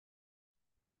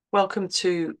Welcome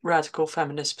to Radical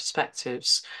Feminist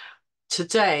Perspectives.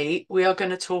 Today, we are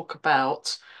going to talk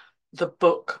about the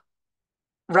book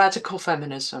Radical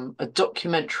Feminism, a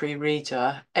documentary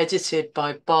reader, edited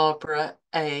by Barbara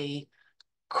A.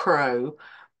 Crow,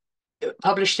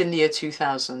 published in the year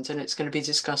 2000, and it's going to be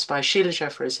discussed by Sheila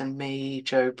Jeffries and me,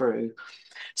 Jo Brew.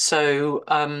 So,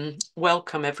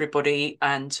 welcome everybody,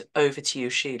 and over to you,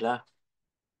 Sheila.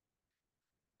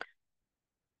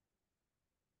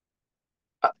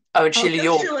 Oh, and I'll Sheila,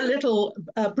 just you're do a little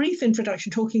brief introduction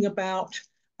talking about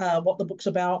what the book's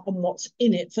about and what's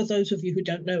in it for those of you who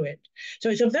don't know it. So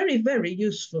it's a very, very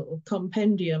useful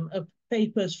compendium of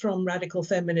papers from radical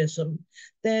feminism.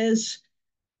 There's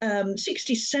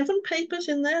 67 papers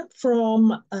in there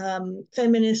from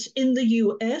feminists in the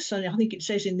US, and I think it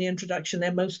says in the introduction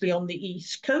they're mostly on the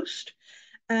East Coast.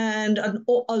 And a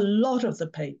lot of the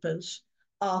papers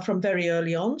are from very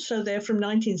early on. So they're from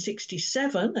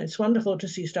 1967. It's wonderful to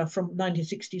see stuff from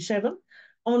 1967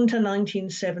 on to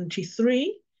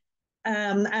 1973.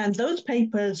 And those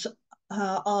papers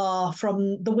are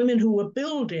from the women who were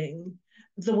building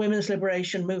the women's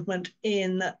liberation movement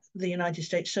in the United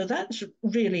States. So that's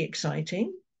really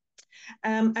exciting.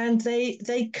 And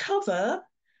they cover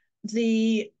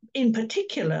in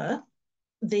particular,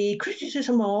 the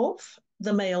criticism of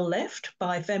the male left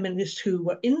by feminists who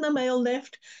were in the male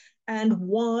left and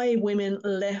why women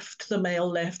left the male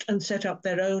left and set up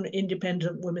their own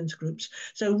independent women's groups.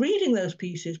 So reading those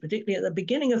pieces, particularly at the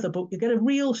beginning of the book, you get a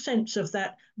real sense of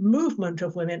that movement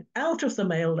of women out of the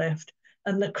male left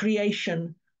and the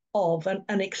creation of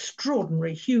an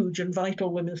extraordinary, huge and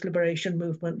vital women's liberation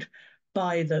movement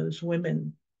by those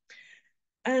women.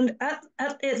 And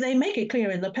they make it clear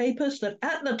in the papers that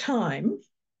at the time,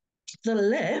 the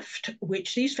left,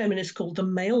 which these feminists called the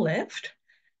male left,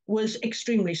 was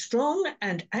extremely strong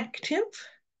and active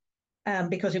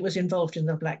because it was involved in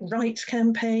the Black Rights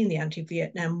Campaign, the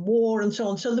anti-Vietnam War, and so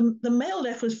on. So the male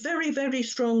left was very, very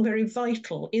strong, very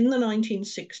vital in the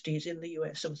 1960s in the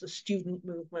US. There was the student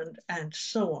movement and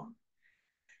so on.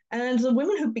 And the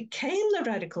women who became the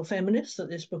radical feminists that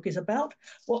this book is about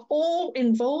were all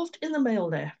involved in the male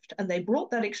left, and they brought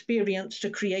that experience to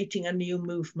creating a new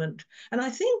movement. And I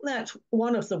think that's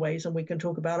one of the ways, and we can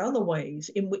talk about other ways,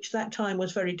 in which that time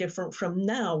was very different from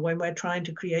now when we're trying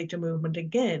to create a movement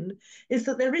again, is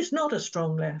that there is not a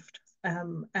strong left.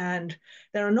 And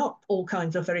there are not all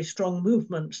kinds of very strong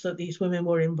movements that these women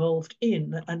were involved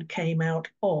in and came out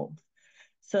of.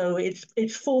 So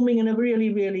it's forming in a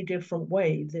really, really different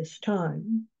way this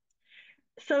time.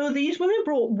 So these women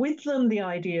brought with them the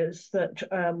ideas that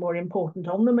were important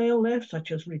on the male left,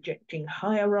 such as rejecting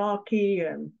hierarchy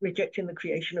and rejecting the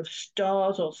creation of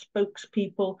stars or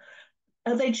spokespeople.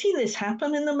 They'd seen this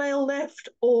happen in the male left,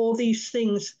 or these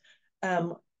things,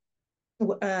 and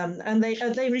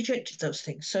they rejected those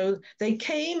things. So they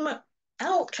came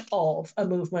out of a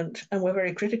movement and were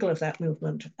very critical of that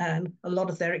movement. And a lot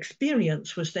of their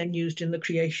experience was then used in the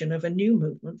creation of a new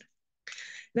movement.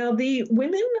 Now, the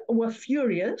women were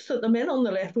furious that the men on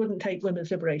the left wouldn't take women's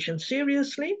liberation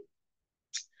seriously.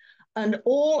 And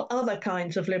all other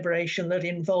kinds of liberation that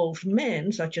involved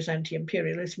men, such as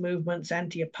anti-imperialist movements,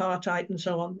 anti-apartheid, and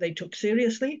so on, they took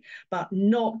seriously, but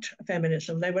not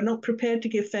feminism. They were not prepared to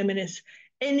give feminists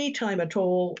any time at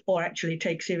all, or actually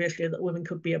take seriously that women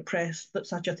could be oppressed, that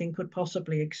such a thing could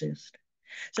possibly exist.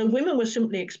 So women were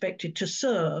simply expected to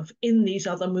serve in these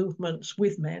other movements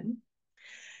with men.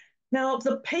 Now,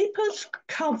 the papers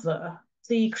cover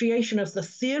the creation of the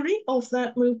theory of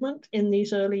that movement in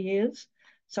these early years,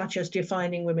 such as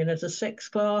defining women as a sex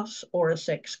class or a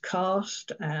sex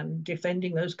caste and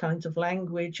defending those kinds of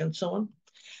language and so on.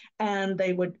 And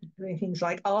they would do things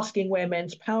like asking where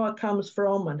men's power comes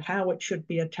from and how it should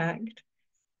be attacked.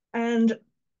 And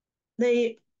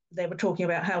they were talking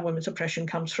about how women's oppression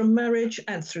comes from marriage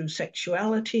and through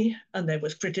sexuality. And there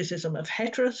was criticism of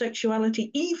heterosexuality,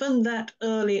 even that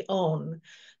early on,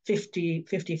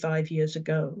 55 years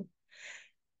ago.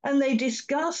 And they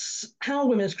discuss how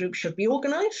women's groups should be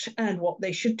organized and what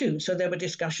they should do. So there were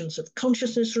discussions of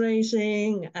consciousness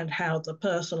raising and how the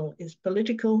personal is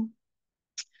political.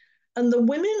 And the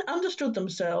women understood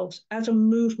themselves as a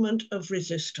movement of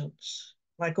resistance,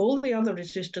 like all the other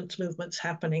resistance movements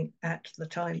happening at the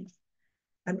time.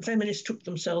 And feminists took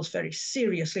themselves very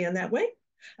seriously in that way.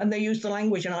 And they used the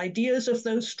language and ideas of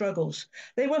those struggles.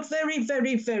 They were very,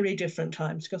 very, very different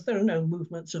times because there are no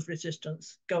movements of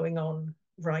resistance going on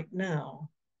right now.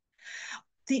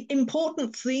 The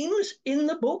important themes in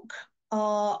the book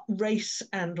are race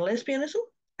and lesbianism.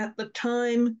 At the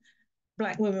time,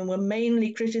 Black women were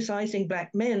mainly criticizing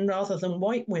Black men rather than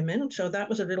white women. So that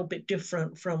was a little bit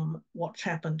different from what's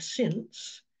happened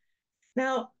since.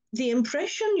 Now, the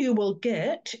impression you will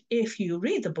get if you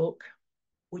read the book,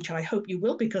 which I hope you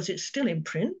will because it's still in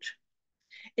print,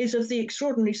 is of the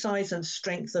extraordinary size and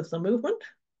strength of the movement.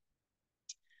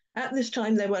 At this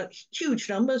time, there were huge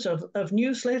numbers of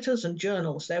newsletters and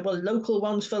journals. There were local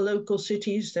ones for local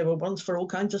cities. There were ones for all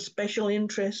kinds of special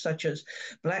interests, such as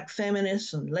Black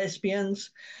feminists and lesbians.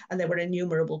 And there were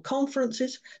innumerable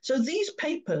conferences. So these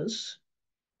papers,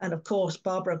 and of course,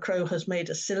 Barbara Crow has made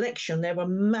a selection, there were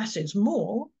masses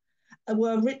more,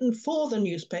 were written for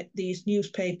these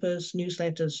newspapers,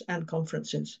 newsletters, and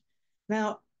conferences.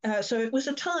 Now, so it was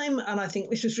a time, and I think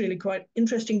this is really quite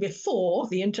interesting, before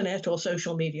the internet or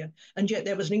social media, and yet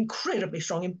there was an incredibly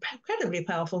strong, incredibly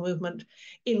powerful movement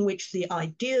in which the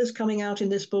ideas coming out in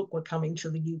this book were coming to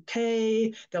the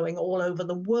UK, going all over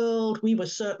the world. We were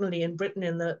certainly in Britain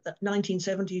in the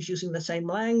 1970s using the same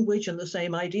language and the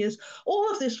same ideas.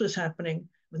 All of this was happening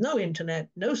with no internet,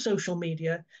 no social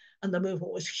media, and the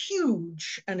movement was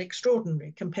huge and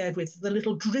extraordinary compared with the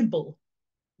little dribble,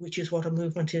 which is what a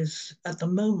movement is at the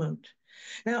moment.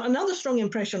 Now, another strong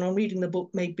impression on reading the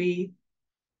book may be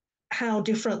how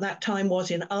different that time was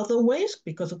in other ways,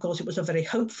 because of course it was a very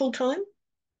hopeful time.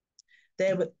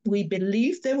 We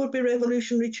believed there would be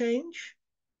revolutionary change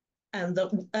and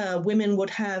that women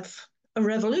would have a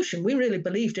revolution. We really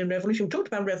believed in revolution. We talked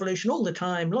about revolution all the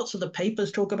time. Lots of the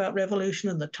papers talk about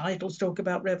revolution and the titles talk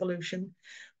about revolution.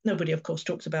 Nobody, of course,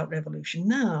 talks about revolution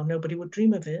now. Nobody would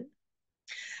dream of it.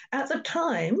 At the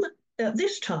time, at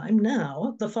this time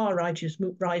now, the far right is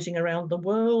rising around the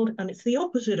world, and it's the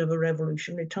opposite of a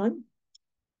revolutionary time.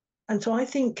 And so I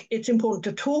think it's important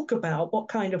to talk about what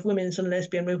kind of women's and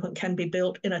lesbian movement can be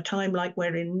built in a time like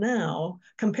we're in now,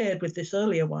 compared with this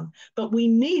earlier one. But we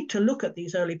need to look at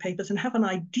these early papers and have an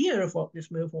idea of what this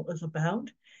movement was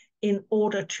about in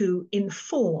order to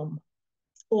inform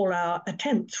all our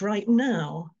attempts right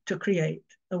now to create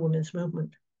a women's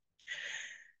movement.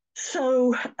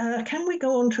 So can we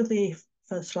go on to the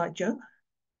first slide, Joe?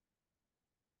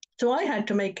 So I had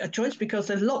to make a choice because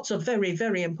there's lots of very,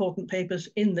 very important papers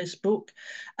in this book,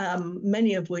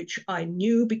 many of which I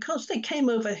knew because they came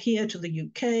over here to the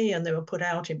UK and they were put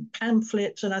out in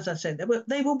pamphlets. And as I said,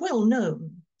 they were well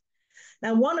known.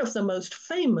 Now, one of the most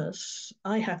famous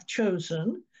I have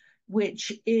chosen,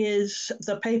 which is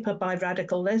the paper by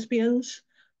radical lesbians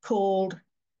called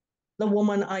The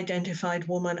Woman Identified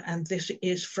Woman, and this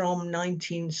is from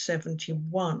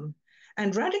 1971.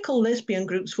 And radical lesbian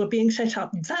groups were being set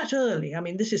up that early. I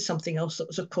mean, this is something else that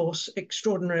was, of course,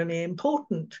 extraordinarily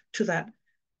important to that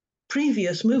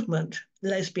previous movement,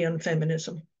 lesbian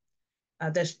feminism.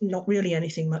 There's not really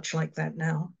anything much like that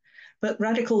now. But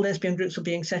radical lesbian groups were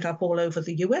being set up all over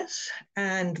the US.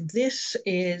 And this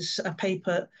is a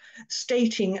paper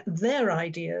stating their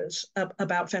ideas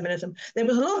about feminism. There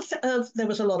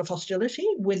was a lot of hostility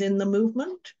within the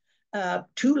movement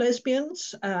to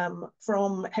lesbians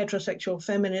from heterosexual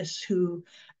feminists who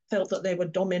felt that they were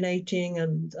dominating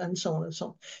and so on and so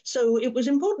on. So it was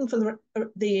important for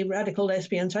the radical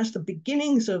lesbians as the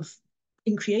beginnings of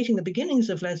in creating the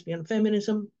beginnings of lesbian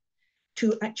feminism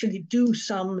to actually do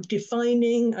some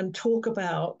defining and talk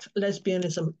about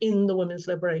lesbianism in the women's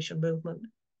liberation movement.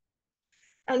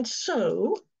 And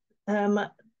so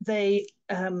they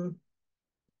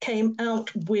came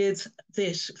out with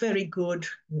this very good,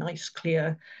 nice,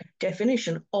 clear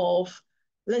definition of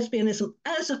lesbianism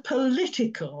as a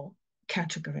political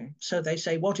category. So they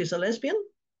say, what is a lesbian?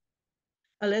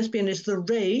 A lesbian is the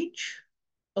rage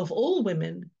of all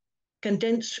women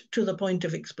condensed to the point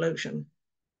of explosion.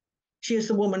 She is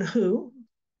the woman who,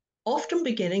 often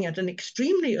beginning at an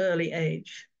extremely early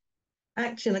age,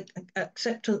 acts in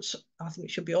acceptance, I think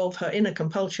it should be of her inner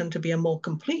compulsion to be a more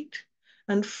complete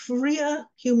and freer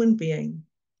human being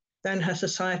than her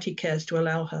society cares to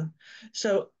allow her.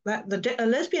 So that a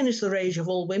lesbian is the rage of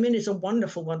all women is a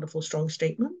wonderful, wonderful, strong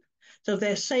statement. So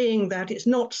they're saying that it's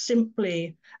not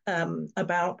simply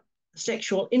about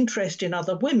sexual interest in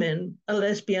other women. A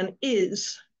lesbian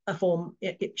is a form,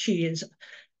 she is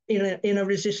in a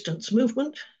resistance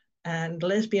movement, and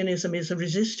lesbianism is a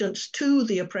resistance to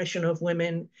the oppression of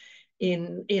women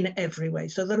in every way.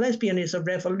 So the lesbian is a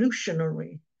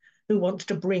revolutionary who wants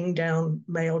to bring down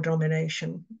male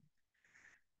domination.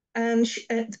 And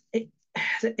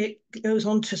it goes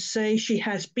on to say she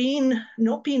has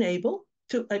not been able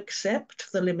to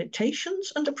accept the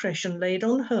limitations and oppression laid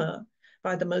on her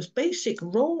by the most basic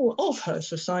role of her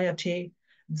society,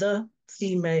 the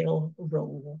female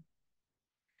role.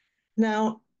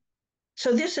 Now,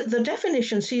 so the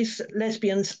definition sees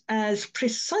lesbians as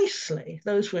precisely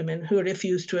those women who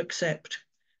refuse to accept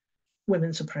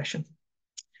women's oppression.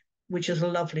 which is a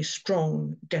lovely,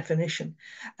 strong definition.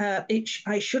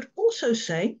 I should also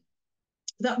say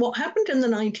that what happened in the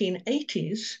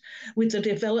 1980s with the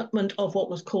development of what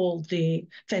was called the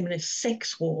feminist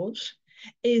sex wars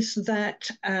is that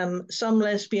some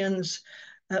lesbians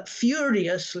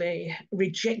furiously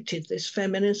rejected this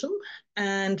feminism,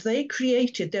 and they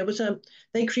created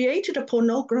a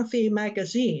pornography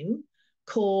magazine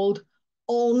called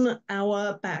On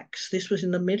Our Backs. This was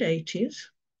in the mid 80s,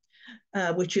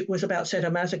 which it was about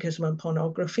sadomasochism and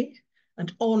pornography.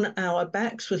 And On Our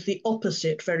Backs was the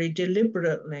opposite, very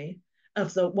deliberately,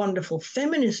 of the wonderful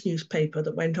feminist newspaper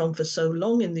that went on for so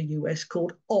long in the US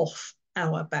called Off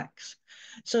Our Backs.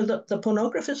 So that the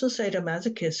pornographers and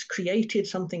sadomasochists created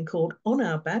something called On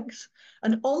Our Backs,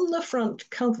 and on the front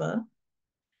cover,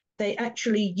 they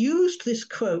actually used this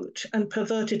quote and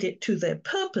perverted it to their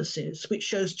purposes, which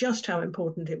shows just how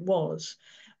important it was.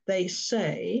 They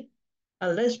say,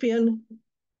 a lesbian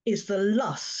is the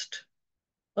lust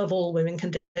of all women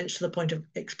condensed to the point of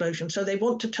explosion. So they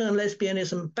want to turn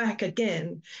lesbianism back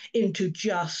again into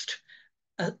just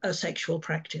a sexual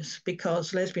practice,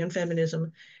 because lesbian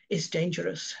feminism is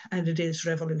dangerous and it is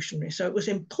revolutionary. So it was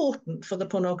important for the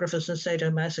pornographers and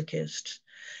sadomasochists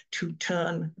to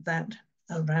turn that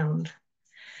around.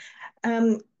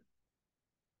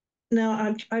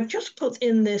 Now, I've just put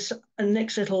in this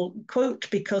next little quote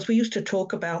because we used to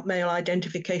talk about male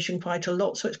identification quite a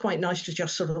lot, so it's quite nice to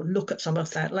just sort of look at some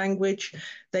of that language.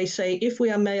 They say, if we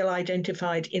are male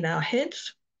identified in our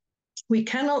heads, we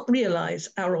cannot realize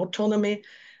our autonomy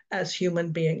as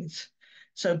human beings.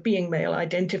 So being male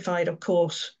identified, of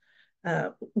course,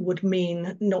 would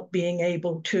mean not being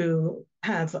able to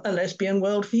have a lesbian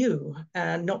worldview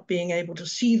and not being able to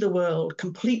see the world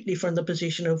completely from the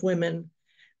position of women.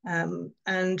 And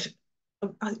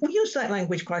we use that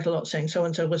language quite a lot, saying so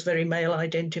and so was very male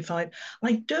identified.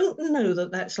 I don't know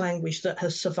that that's language that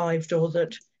has survived or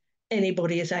that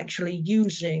anybody is actually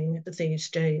using these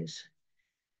days.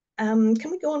 Can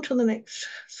we go on to the next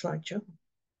slide, Joe?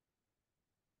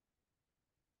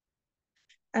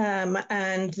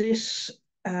 And this,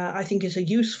 I think, is a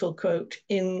useful quote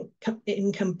in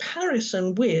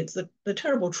comparison with the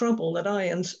terrible trouble that I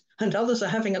and others are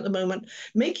having at the moment,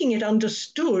 making it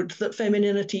understood that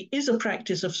femininity is a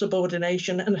practice of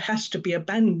subordination and has to be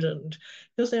abandoned.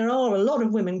 Because there are a lot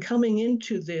of women coming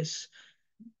into this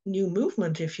new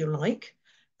movement, if you like,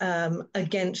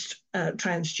 against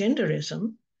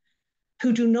transgenderism,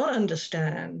 who do not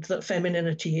understand that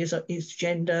femininity is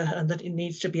gender and that it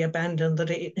needs to be abandoned,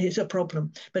 that it is a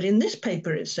problem. But in this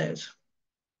paper, it says,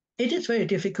 it is very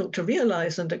difficult to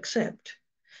realize and accept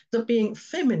that being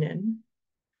feminine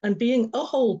and being a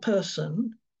whole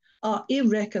person are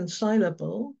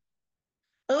irreconcilable.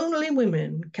 Only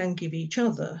women can give each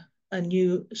other a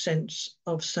new sense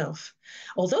of self.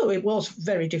 Although it was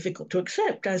very difficult to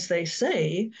accept, as they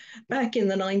say, back in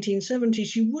the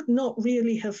 1970s, you would not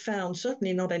really have found,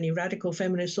 certainly not any radical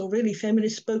feminists or really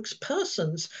feminist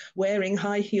spokespersons wearing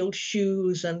high-heeled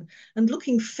shoes and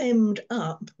looking femmed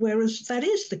up, whereas that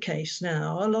is the case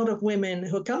now. A lot of women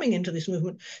who are coming into this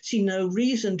movement see no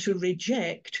reason to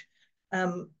reject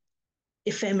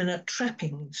effeminate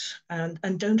trappings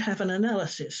and don't have an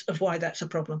analysis of why that's a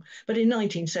problem. But in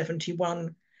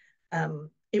 1971,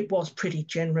 it was pretty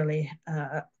generally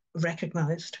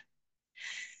recognized.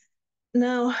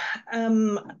 Now,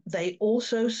 they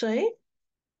also say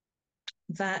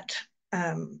that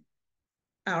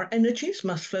our energies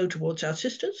must flow towards our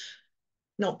sisters,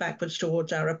 not backwards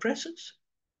towards our oppressors.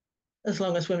 As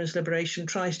long as women's liberation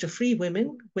tries to free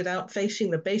women without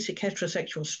facing the basic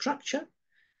heterosexual structure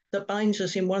that binds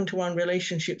us in one-to-one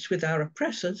relationships with our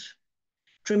oppressors,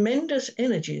 tremendous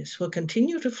energies will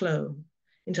continue to flow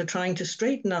into trying to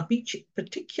straighten up each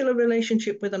particular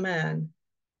relationship with a man.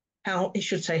 How, it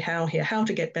should say how here, how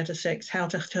to get better sex, how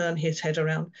to turn his head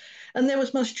around. And there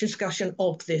was much discussion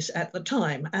of this at the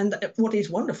time. And what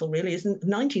is wonderful, really, is in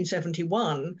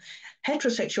 1971,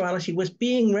 heterosexuality was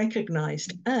being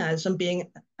recognized as and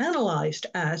being analyzed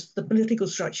as the political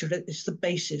structure that is the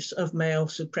basis of male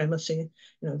supremacy,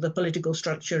 the political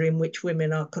structure in which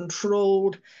women are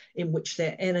controlled, in which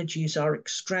their energies are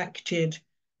extracted,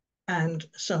 and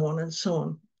so on and so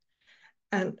on.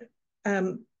 And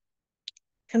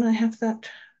can I have that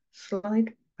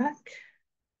slide back?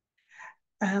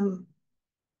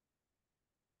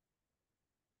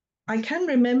 I can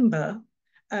remember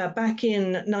back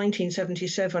in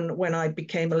 1977, when I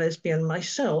became a lesbian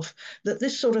myself, that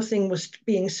this sort of thing was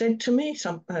being said to me.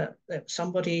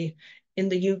 Somebody in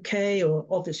the UK, or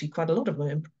obviously quite a lot of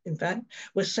women, in fact,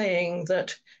 was saying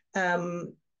that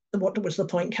what was the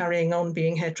point carrying on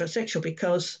being heterosexual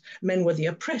because men were the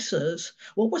oppressors?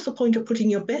 What was the point of putting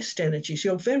your best energies,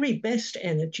 your very best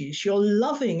energies, your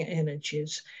loving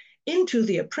energies into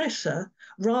the oppressor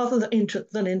rather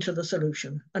than into the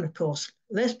solution? And of course,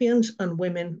 lesbians and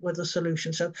women were the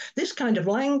solution. So this kind of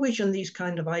language and these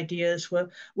kind of ideas were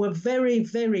very,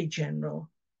 very general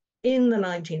in the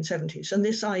 1970s. And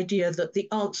this idea that the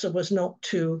answer was not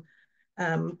to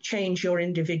change your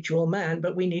individual man,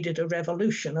 but we needed a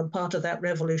revolution. And part of that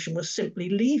revolution was simply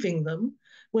leaving them,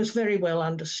 was very well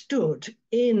understood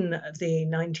in the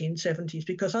 1970s,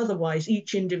 because otherwise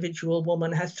each individual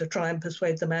woman has to try and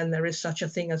persuade the man there is such a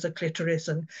thing as a clitoris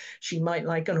and she might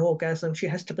like an orgasm. She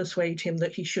has to persuade him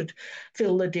that he should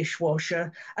fill the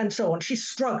dishwasher and so on. She's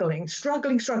struggling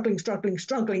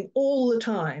all the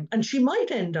time. And she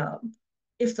might end up,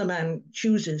 if the man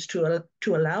chooses to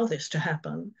allow this to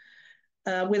happen,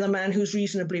 with a man who's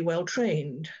reasonably well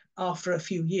trained after a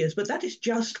few years. But that is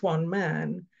just one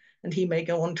man. And he may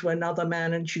go on to another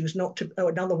man and choose not to, or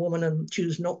another woman and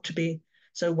choose not to be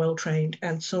so well trained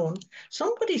and so on.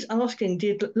 Somebody's asking,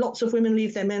 did lots of women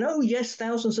leave their men? Oh, yes,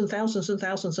 thousands and thousands and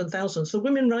thousands and thousands. The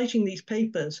women writing these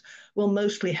papers will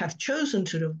mostly have chosen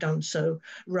to have done so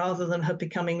rather than have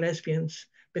becoming lesbians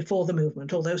before the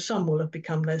movement, although some will have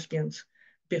become lesbians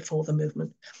before the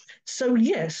movement. So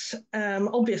yes,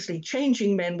 obviously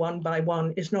changing men one by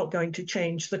one is not going to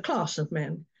change the class of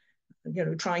men. You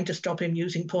know, trying to stop him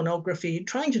using pornography,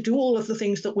 trying to do all of the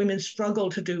things that women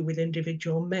struggle to do with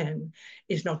individual men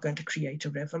is not going to create a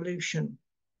revolution.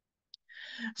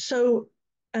 So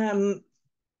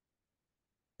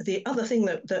the other thing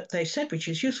that they said, which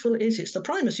is useful, is it's the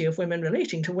primacy of women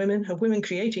relating to women, of women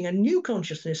creating a new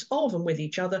consciousness of and with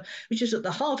each other, which is at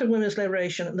the heart of women's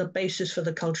liberation and the basis for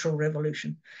the cultural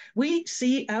revolution. We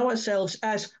see ourselves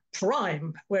as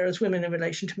prime, whereas women in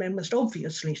relation to men must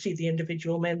obviously see the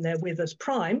individual men they're with as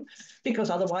prime,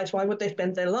 because otherwise why would they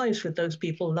spend their lives with those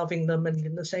people, loving them and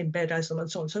in the same bed as them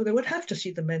and so on? So they would have to see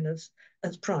the men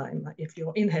as prime. If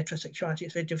you're in heterosexuality,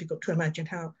 it's very difficult to imagine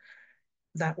how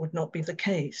that would not be the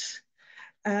case.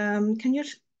 Can you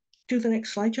do the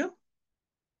next slide, Joe?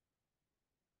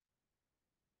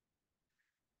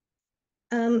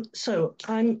 So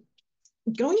I'm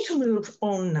going to move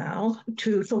on now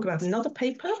to talk about another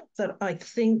paper that I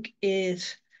think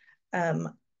is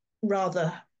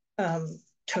rather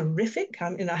terrific. I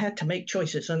mean, I had to make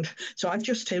choices, and so I've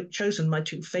just chosen my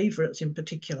two favorites in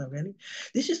particular, really.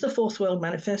 This is the Fourth World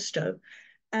Manifesto,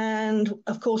 and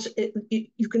of course,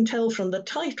 you can tell from the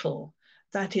title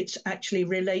that it actually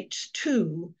relates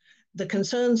to the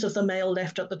concerns of the male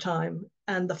left at the time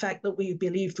and the fact that we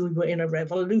believed we were in a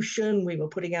revolution, we were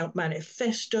putting out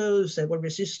manifestos, there were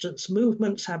resistance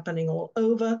movements happening all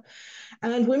over,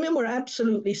 and women were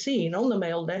absolutely seen on the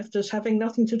male left as having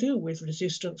nothing to do with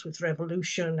resistance, with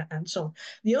revolution, and so on.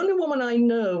 The only woman I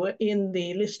know in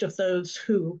the list of those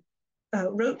who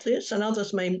wrote this, and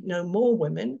others may know more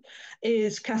women,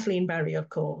 is Kathleen Barry, of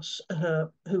course,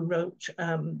 who wrote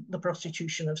The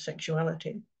Prostitution of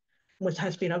Sexuality, which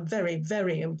has been a very,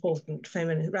 very important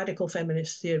radical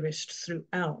feminist theorist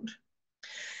throughout.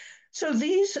 So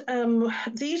these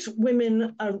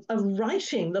women are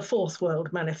writing the Fourth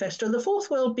World Manifesto. The Fourth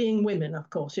World being women, of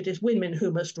course, it is women who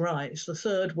must rise. The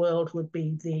Third World would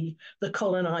be the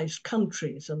colonized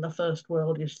countries, and the First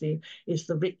World is the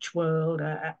rich world,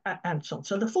 and so on.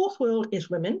 So the Fourth World is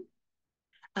women.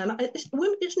 And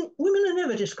women are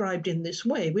never described in this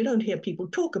way. We don't hear people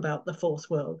talk about the Fourth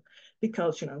World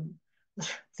because, you know,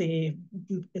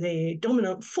 the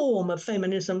dominant form of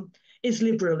feminism is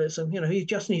liberalism. You know, you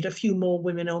just need a few more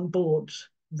women on boards.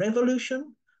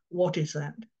 Revolution? What is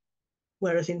that?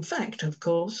 Whereas in fact, of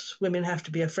course, women have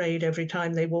to be afraid every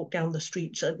time they walk down the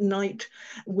streets at night.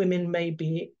 Women may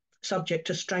be subject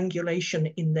to strangulation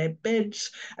in their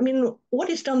beds. I mean, what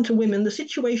is done to women, the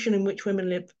situation in which women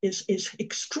live is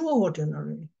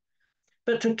extraordinary.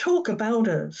 But to talk about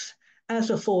us as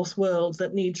a fourth world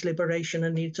that needs liberation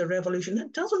and needs a revolution,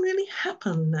 that doesn't really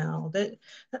happen now.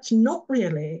 That's not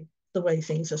really the way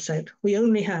things are said. We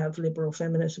only have liberal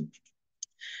feminism.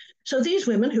 So these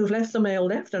women who've left the male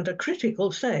left and are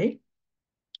critical say,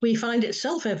 we find it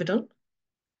self-evident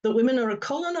that women are a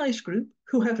colonized group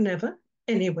who have never,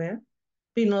 anywhere,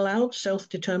 been allowed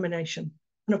self-determination.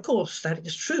 And of course, that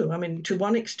is true. I mean, to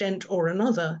one extent or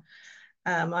another,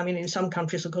 I mean, in some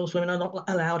countries, of course, women are not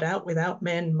allowed out without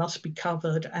men, must be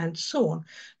covered, and so on.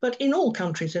 But in all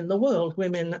countries in the world,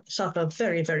 women suffer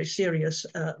very, very serious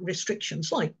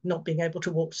restrictions, like not being able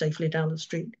to walk safely down the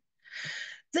street.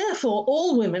 Therefore,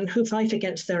 all women who fight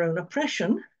against their own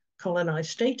oppression,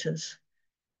 colonized status,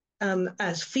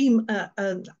 as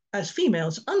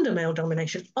females under male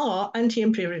domination are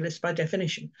anti-imperialist by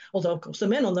definition. Although, of course, the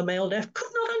men on the male left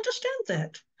could not understand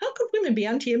that. How could women be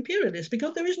anti-imperialist?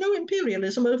 Because there is no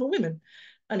imperialism over women.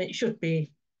 And it should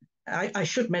be, I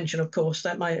should mention, of course,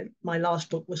 that my last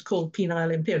book was called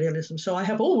Penile Imperialism. So I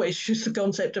have always used the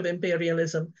concept of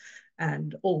imperialism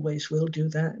and always will do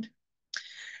that.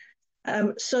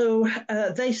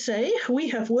 They say, we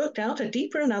have worked out a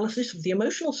deeper analysis of the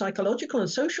emotional, psychological, and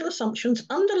social assumptions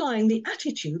underlying the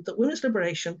attitude that women's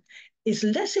liberation is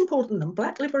less important than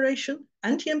black liberation,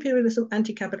 anti-imperialism,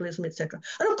 anti-capitalism, etc.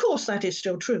 And of course, that is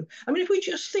still true. I mean, if we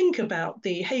just think about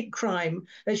the hate crime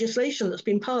legislation that's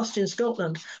been passed in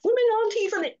Scotland, women aren't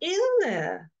even in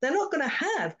there. They're not going to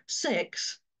have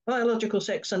sex, biological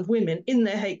sex, and women in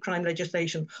their hate crime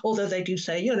legislation, although they do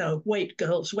say, wait,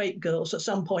 girls, at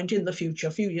some point in the future,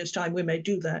 a few years' time, we may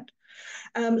do that.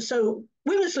 So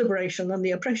women's liberation and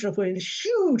the oppression of women is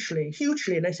hugely,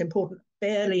 hugely less important,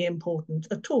 barely important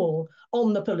at all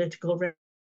on the political.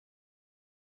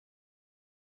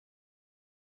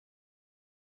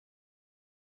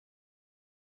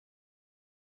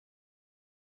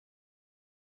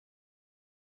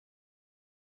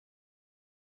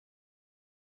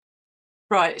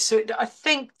 Right. So I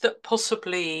think that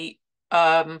possibly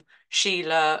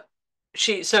Sheila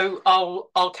so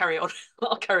I'll carry on.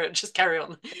 I'll carry on, just carry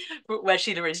on where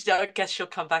Sheila is. I guess she'll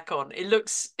come back on. It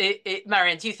looks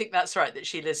Marion, do you think that's right that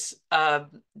Sheila's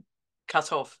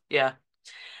cut off? Yeah.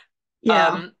 Yeah,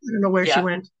 I don't know where she Yeah.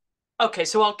 went. Okay,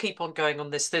 so I'll keep on going on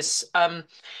this.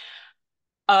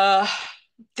 Uh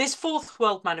this Fourth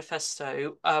World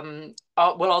Manifesto, well,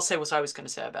 I'll say what I was going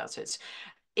to say about it,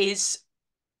 is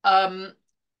um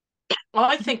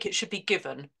I think it should be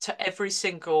given to every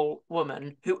single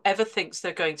woman who ever thinks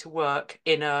they're going to work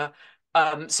in a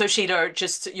so Sheila,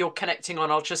 just you're connecting on,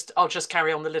 I'll just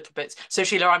carry on the little bits. So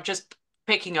Sheila, I'm just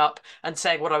picking up and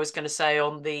saying what I was going to say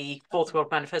on the Fourth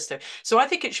World Manifesto. So I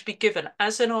think it should be given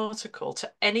as an article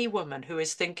to any woman who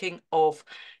is thinking of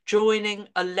joining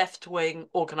a left-wing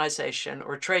organization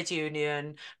or a trade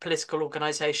union, political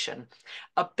organization,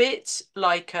 a bit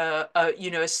like a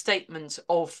statement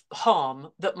of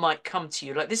harm that might come to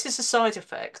you. Like, this is a side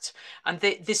effect, and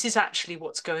this is actually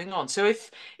what's going on. So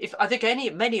if I think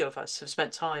many of us have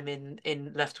spent time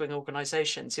in left-wing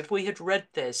organizations, if we had read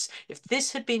this, if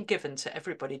this had been given to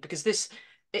everybody, because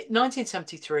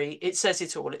 1973, it says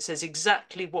it all. It says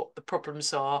exactly what the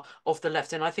problems are of the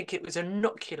left, and I think it would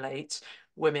inoculate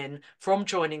women from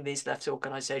joining these left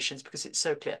organizations because it's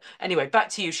so clear. Anyway, back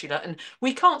to you, Sheila. And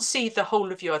we can't see the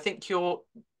whole of you. I think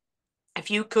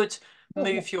if you could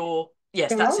Okay, move your,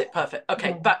 yes, go that's on. it. Perfect.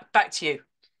 Okay, Yeah. back to you.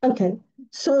 Okay,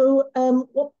 so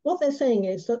what they're saying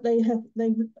is that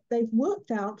they've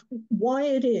worked out why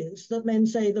it is that men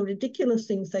say the ridiculous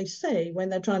things they say when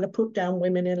they're trying to put down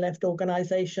women in left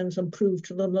organisations and prove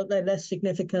to them that they're less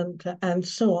significant and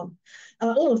so on.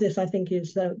 All of this, I think,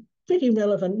 is pretty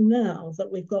relevant now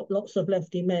that we've got lots of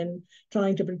lefty men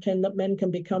trying to pretend that men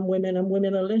can become women and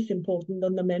women are less important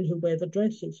than the men who wear the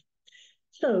dresses.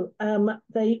 So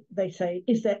they say,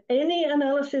 is there any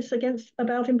analysis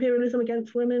about imperialism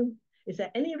against women? Is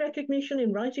there any recognition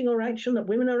in writing or action that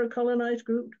women are a colonized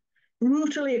group,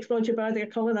 brutally exploited by their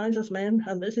colonizers men,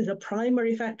 and this is a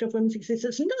primary factor of women's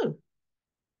existence? No,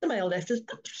 the male left has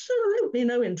absolutely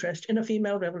no interest in a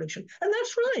female revolution. And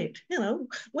that's right.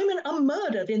 Women are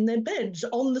murdered in their beds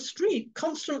on the street,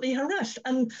 constantly harassed.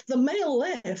 And the male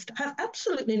left have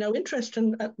absolutely no interest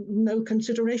and no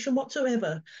consideration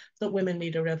whatsoever that women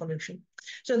need a revolution.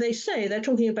 So they're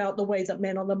talking about the way that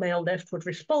men on the male left would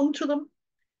respond to them.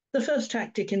 The first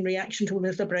tactic in reaction to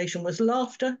women's liberation was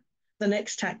laughter. The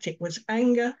next tactic was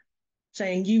anger,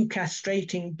 saying, you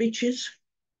castrating bitches.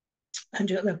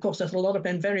 And of course, there's a lot of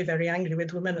men very, very angry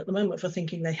with women at the moment for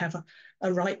thinking they have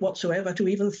a right whatsoever to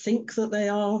even think that they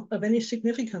are of any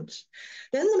significance.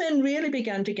 Then the men really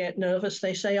began to get nervous.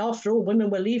 They say, after all, women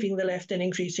were leaving the left in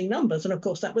increasing numbers. And of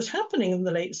course, that was happening in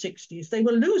the late 60s. They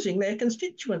were losing their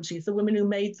constituencies, the women who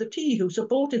made the tea, who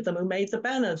supported them, who made the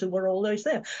banners, who were always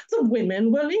there. The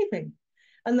women were leaving.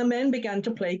 And the men began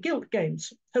to play guilt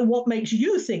games. So what makes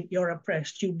you think you're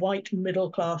oppressed, you white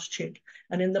middle-class chick?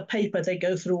 And in the paper, they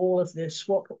go through all of this,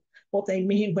 what they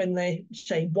mean when they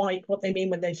say white, what they mean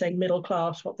when they say middle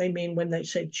class, what they mean when they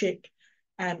say chick,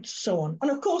 and so on. And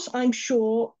of course, I'm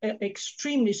sure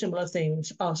extremely similar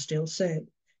things are still said.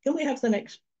 Can we have the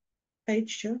next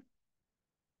page, Joe?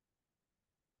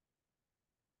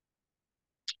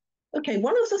 Okay,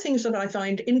 one of the things that I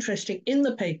find interesting in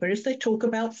the paper is they talk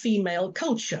about female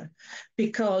culture,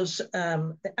 because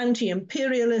the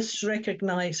anti-imperialists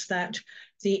recognize that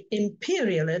the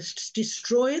imperialists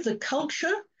destroy the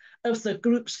culture of the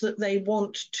groups that they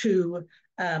want to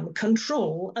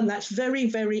control, and that's very,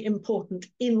 very important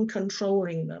in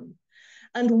controlling them.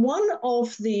 And one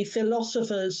of the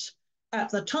philosophers at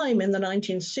the time in the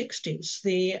 1960s,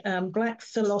 the Black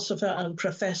philosopher and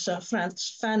professor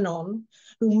Frantz Fanon,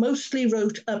 who mostly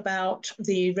wrote about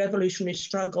the revolutionary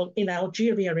struggle in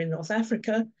Algeria in North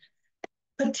Africa,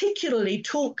 particularly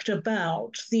talked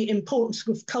about the importance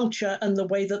of culture and the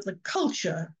way that the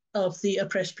culture of the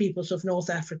oppressed peoples of North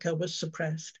Africa was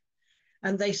suppressed.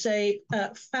 And they say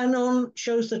Fanon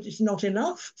shows that it's not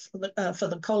enough for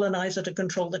the colonizer to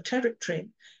control the territory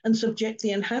and subject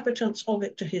the inhabitants of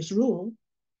it to his rule.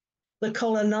 The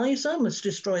colonizer must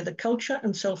destroy the culture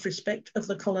and self-respect of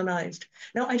the colonized.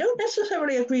 Now, I don't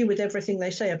necessarily agree with everything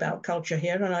they say about culture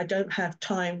here, and I don't have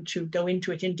time to go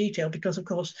into it in detail because, of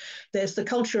course, there's the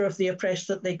culture of the oppressed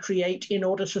that they create in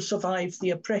order to survive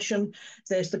the oppression.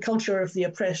 There's the culture of the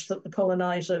oppressed that the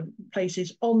colonizer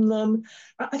places on them.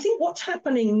 I think what's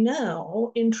happening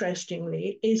now,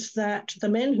 interestingly, is that the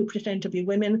men who pretend to be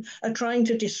women are trying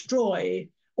to destroy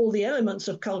all the elements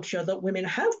of culture that women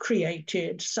have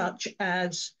created, such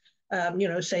as,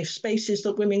 safe spaces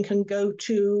that women can go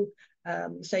to,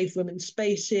 safe women's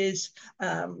spaces.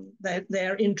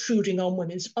 They're intruding on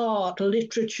women's art,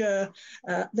 literature.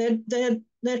 They're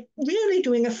really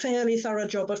doing a fairly thorough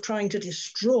job of trying to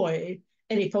destroy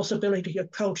any possibility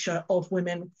of culture of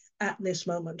women at this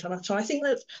moment. And so I think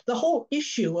that the whole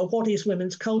issue of what is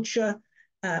women's culture,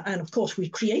 and of course, we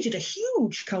created a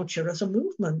huge culture as a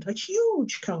movement, a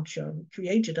huge culture. We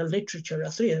created a literature,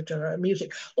 a theatre, a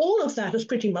music. All of that has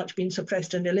pretty much been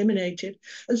suppressed and eliminated.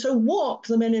 And so what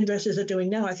the men in dresses are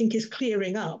doing now, I think, is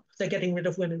clearing up. They're getting rid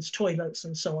of women's toilets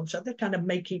and so on. So they're kind of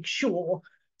making sure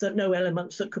that no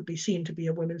elements that could be seen to be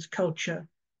a women's culture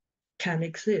can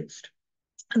exist.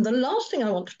 And the last thing I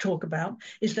want to talk about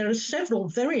is there are several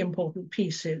very important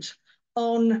pieces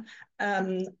on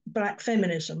Black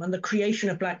feminism and the creation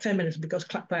of Black feminism, because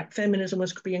Black feminism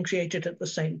was being created at the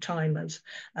same time as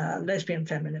lesbian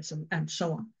feminism and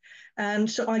so on. And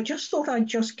so I just thought I'd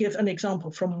just give an example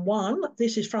from one.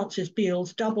 This is Frances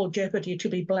Beale's Double Jeopardy to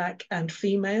be Black and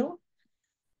Female.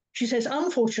 She says,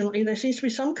 unfortunately, there seems to be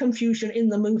some confusion in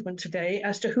the movement today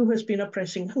as to who has been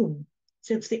oppressing whom.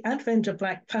 Since the advent of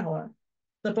Black power,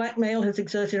 the Black male has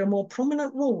exerted a more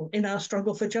prominent role in our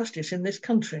struggle for justice in this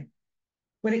country.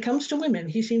 When it comes to women,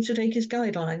 he seems to take his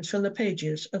guidelines from the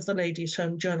pages of the Ladies'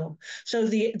 Home Journal. So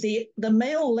the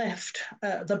male left,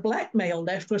 the Black male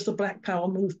left, was the Black Power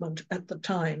movement at the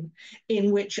time,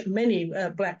 in which many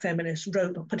Black feminists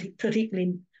wrote,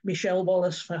 particularly Michelle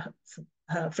Wallace,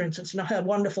 for instance, in her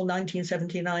wonderful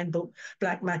 1979 book,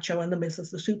 Black Macho and the Myth of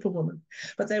the Superwoman.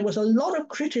 But there was a lot of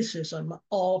criticism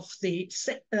of the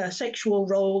sexual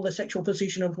role, the sexual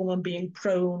position of woman being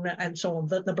prone and so on,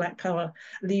 that the Black Power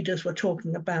leaders were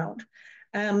talking about.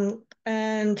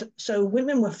 And so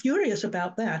women were furious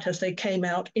about that as they came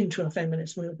out into a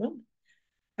feminist movement.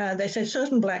 They said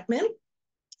certain Black men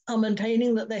are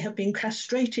maintaining that they have been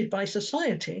castrated by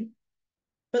society,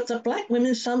 but that Black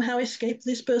women somehow escaped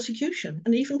this persecution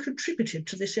and even contributed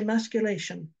to this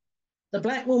emasculation. The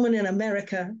Black woman in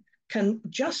America can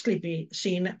justly be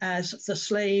seen as the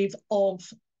slave of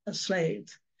a slave.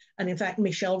 And in fact,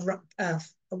 Michelle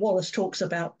Wallace talks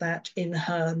about that in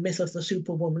her Myth of the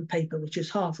Superwoman paper, which is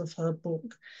half of her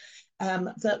book,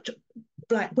 that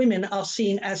Black women are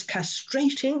seen as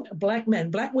castrating Black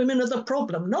men. Black women are the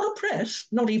problem, not oppressed,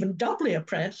 not even doubly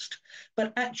oppressed,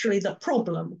 but actually the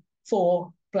problem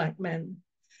for Black men.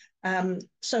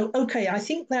 Okay, I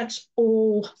think that's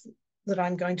all that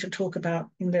I'm going to talk about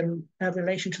in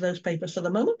relation to those papers for the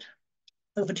moment.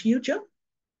 Over to you, Jo.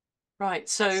 Right.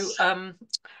 So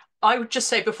I would just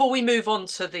say before we move on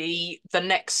to the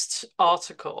next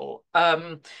article,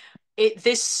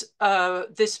 this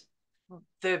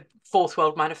the Fourth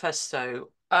World Manifesto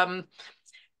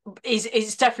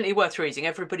is definitely worth reading.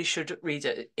 Everybody should read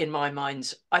it, in my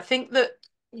mind. I think that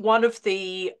one of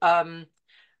the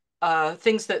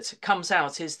things that comes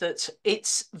out is that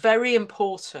it's very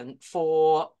important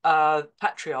for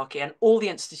patriarchy and all the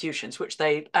institutions which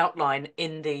they outline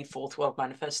in the Fourth World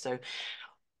Manifesto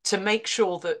to make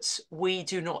sure that we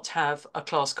do not have a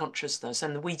class consciousness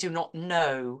and we do not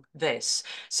know this.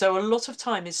 So a lot of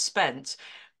time is spent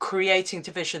creating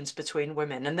divisions between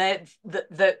women, and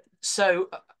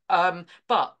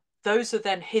but those are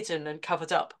then hidden and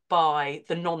covered up by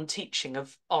the non-teaching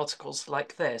of articles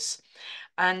like this.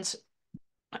 And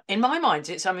in my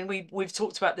mind, I mean, we've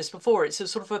talked about this before. It's a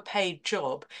sort of a paid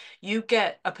job. You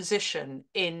get a position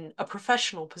in a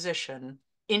professional position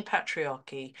in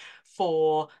patriarchy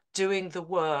for doing the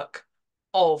work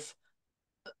of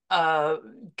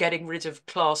getting rid of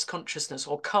class consciousness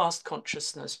or caste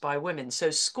consciousness by women. So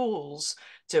schools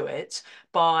do it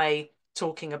by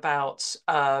talking about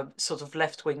sort of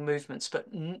left-wing movements, but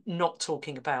not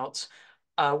talking about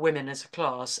women as a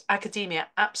class. Academia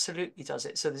absolutely does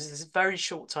it. So there's this very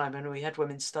short time when we had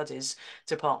women's studies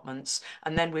departments,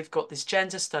 and then we've got this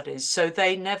gender studies. So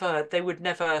they would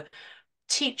never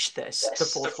teach this, the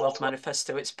Fourth Wealth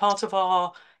Manifesto. It's part of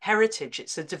our heritage.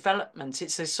 It's a development.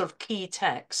 It's a sort of key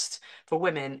text for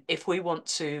women if we want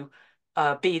to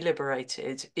be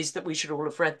liberated, is that we should all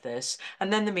have read this.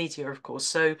 And then the media, of course.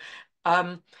 So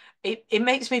it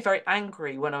makes me very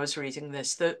angry when I was reading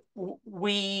this that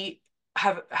we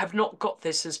have not got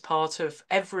this as part of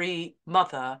every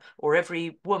mother or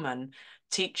every woman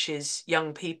teaches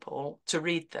young people to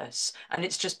read this, and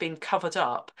it's just been covered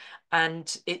up,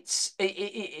 and it's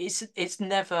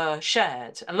never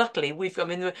shared. And luckily I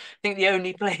mean, I think the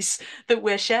only place that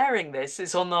we're sharing this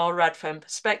is on our RadFem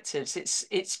perspectives.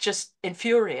 It's just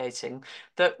infuriating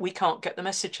that we can't get the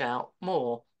message out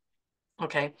more.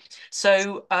 Okay,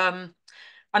 so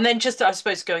and then just, I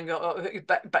suppose, going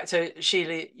back to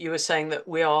Sheila, you were saying that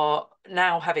we are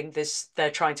now having this, they're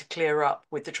trying to clear up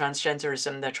with the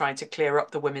transgenderism, they're trying to clear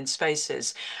up the women's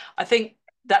spaces. I think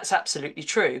that's absolutely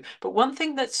true. But one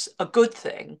thing that's a good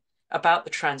thing about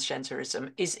the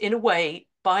transgenderism is, in a way,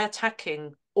 by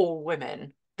attacking all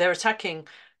women, they're attacking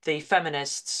the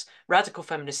feminists, radical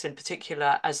feminists in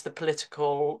particular, as the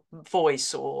political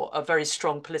voice or a very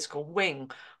strong political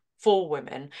wing for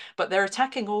women, but they're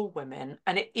attacking all women,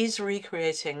 and it is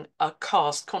recreating a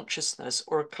caste consciousness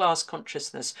or a class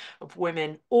consciousness of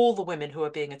women, all the women who are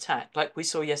being attacked. Like we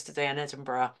saw yesterday in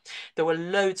Edinburgh, there were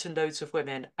loads and loads of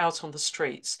women out on the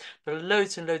streets. There are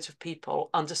loads and loads of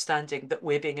people understanding that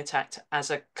we're being attacked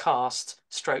as a caste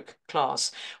stroke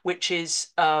class, which is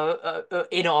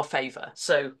in our favour.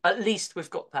 So at least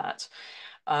we've got that.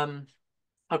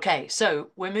 Okay, so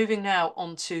we're moving now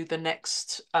on to the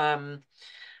next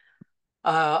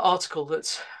article.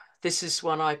 This is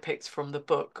one I picked from the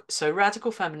book. So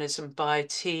Radical Feminism by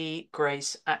T.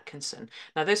 Grace Atkinson.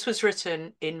 Now, this was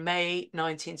written in May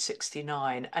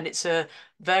 1969, and it's a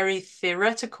very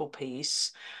theoretical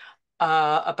piece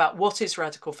about what is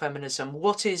radical feminism,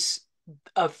 what is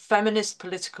a feminist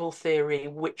political theory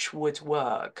which would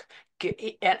work.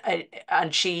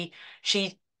 And she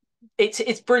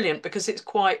it's brilliant because it's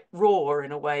quite raw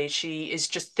in a way. She is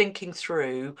just thinking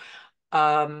through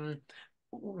um,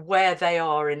 where they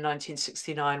are in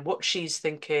 1969, what she's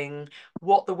thinking,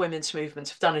 what the women's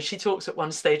movements have done. And she talks at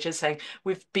one stage as saying,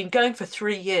 we've been going for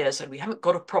 3 years and we haven't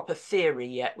got a proper theory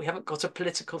yet. We haven't got a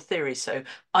political theory. So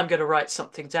I'm going to write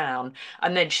something down.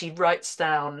 And then she writes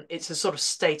down, it's a sort of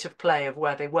state of play of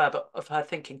where they were, but of her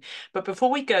thinking. But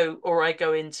before we go, or I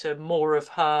go into more of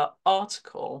her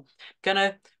article, I'm going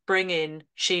to bring in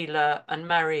Sheila and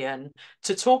Marion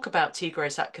to talk about T.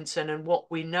 Grace Atkinson and what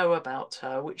we know about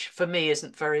her, which for me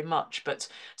isn't very much. But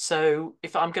so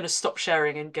if I'm going to stop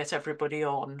sharing and get everybody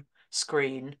on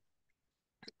screen,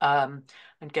 um,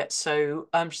 and get so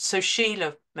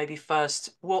Sheila maybe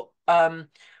first. Yeah,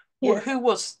 Who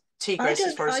was T. Grace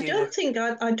as far as you know?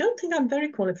 I don't think I'm very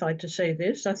qualified to say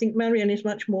this. I think Marion is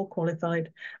much more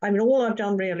qualified. I mean, all I've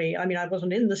done really, I mean, I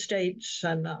wasn't in the States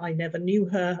and I never knew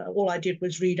her. All I did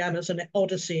was read Amazon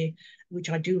Odyssey, which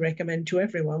I do recommend to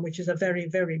everyone, which is a very,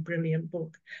 very brilliant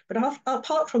book. But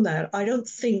apart from that, I don't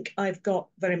think I've got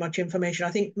very much information.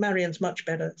 I think Marion's much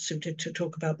better suited to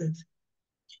talk about this.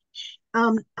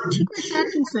 Tigris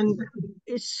Atkinson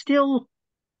is still,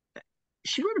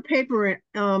 she wrote a paper in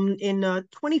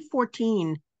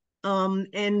 2014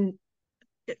 and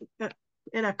at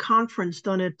a conference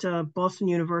done at Boston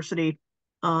University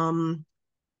on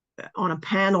a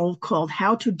panel called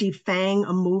How to Defang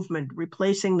a Movement,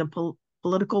 Replacing the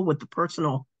Political with the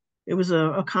Personal. It was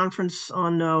a conference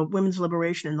on women's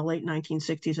liberation in the late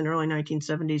 1960s and early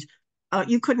 1970s.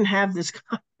 You couldn't have this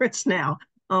conference now,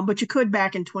 but you could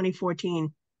back in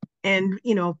 2014. And,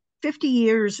 50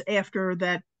 years after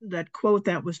that quote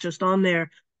that was just on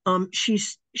there, she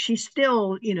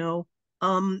still,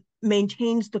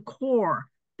 maintains the core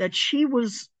that she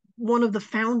was one of the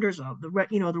founders of the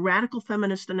radical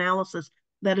feminist analysis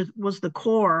that was the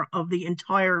core of the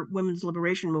entire women's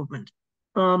liberation movement.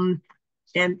 And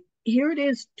here it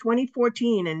is,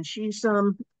 2014, and she's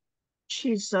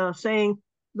saying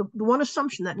the one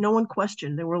assumption that no one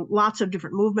questioned. There were lots of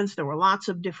different movements. There were lots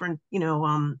of different,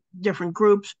 different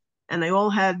groups, and they all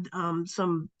had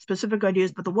some specific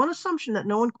ideas. But the one assumption that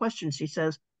no one questioned, she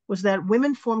says, was that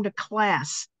women formed a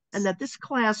class, and that this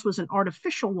class was an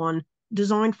artificial one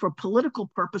designed for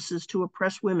political purposes to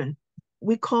oppress women.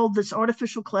 we called this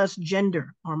artificial class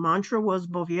gender. Our mantra was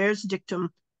Bouvier's dictum,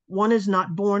 one is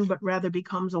not born, but rather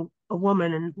becomes a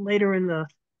woman. And later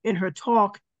in her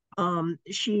talk,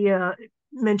 she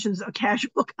mentions a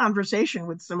casual conversation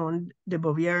with Simone de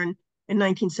Beauvoir in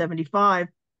 1975,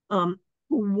 who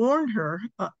warned her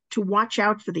to watch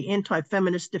out for the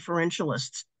anti-feminist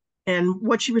differentialists. And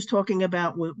what she was talking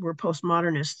about were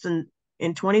postmodernists. And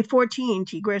in 2014,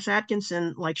 T. Grace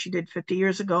Atkinson, like she did 50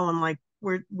 years ago, and like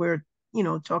we're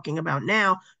talking about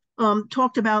now,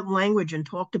 talked about language and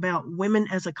talked about women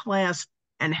as a class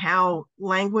and how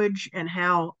language and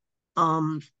how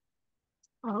the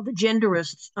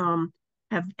genderists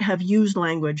have used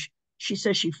language. She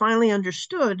says she finally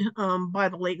understood by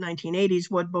the late 1980s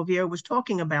what Beauvoir was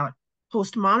talking about.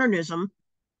 Postmodernism,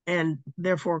 and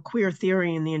therefore queer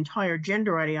theory and the entire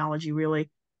gender ideology, really.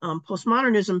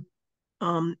 Postmodernism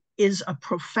is a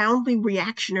profoundly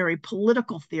reactionary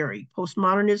political theory.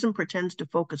 Postmodernism pretends to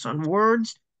focus on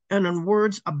words and on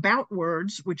words about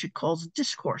words, which it calls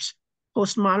discourse.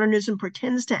 Postmodernism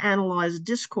pretends to analyze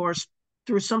discourse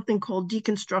through something called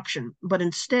deconstruction, but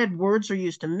instead words are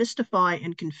used to mystify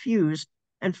and confuse,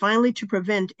 and finally to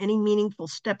prevent any meaningful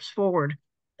steps forward,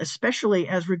 especially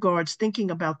as regards thinking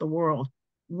about the world.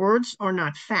 Words are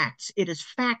not facts. It is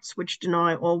facts which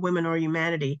deny all women are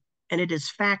humanity, and it is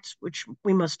facts which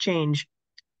we must change.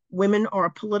 Women are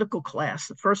a political class.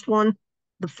 The first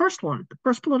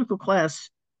political class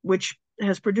which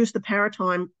has produced the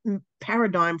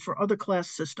paradigm for other class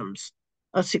systems,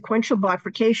 a sequential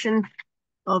bifurcation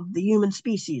of the human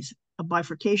species, a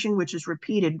bifurcation which is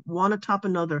repeated one atop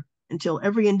another until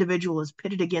every individual is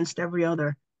pitted against every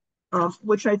other,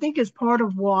 which I think is part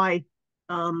of why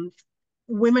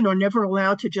women are never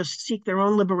allowed to just seek their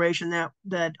own liberation.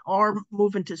 That our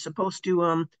movement is supposed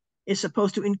to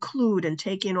include and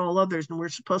take in all others, and we're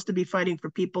supposed to be fighting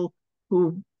for people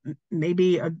who may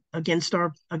be against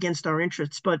our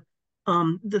interests. But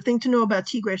the thing to know about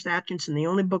T. Grace Atkinson, the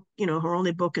only book, her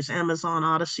only book is Amazon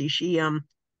Odyssey. I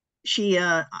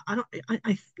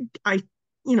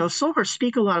saw her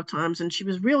speak a lot of times, and she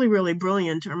was really, really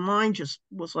brilliant. Her mind just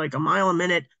was like a mile a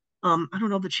minute. I don't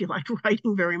know that she liked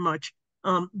writing very much,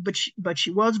 but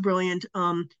she was brilliant.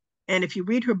 And if you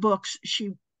read her books,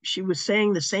 she was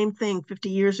saying the same thing 50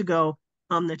 years ago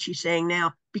that she's saying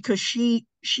now, because she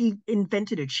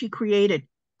invented it, she created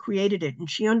it, and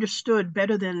she understood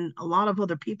better than a lot of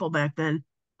other people back then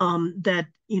that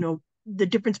the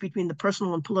difference between the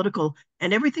personal and political,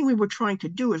 and everything we were trying to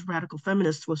do as radical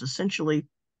feminists was essentially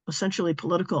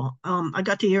political. I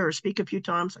got to hear her speak a few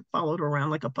times. I followed her around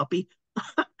like a puppy,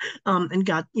 and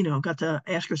got to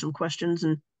ask her some questions.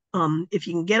 And if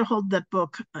you can get a hold of that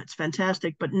book, it's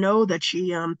fantastic. But know that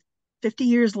she 50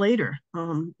 years later,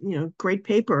 great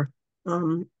paper.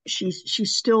 She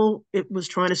still it was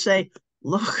trying to say,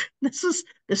 look, this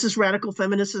is radical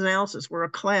feminist analysis. We're a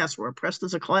class. We're oppressed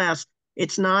as a class.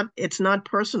 It's not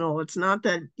personal. It's not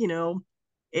that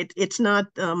it's not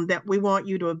that we want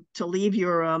you to leave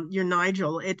your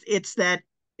Nigel. It's that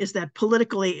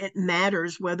politically it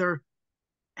matters whether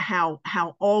how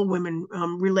all women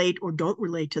relate or don't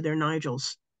relate to their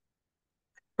Nigels.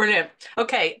 Brilliant.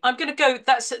 Okay, I'm going to go.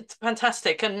 That's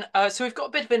fantastic. And so we've got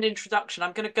a bit of an introduction.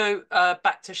 I'm going to go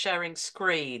back to sharing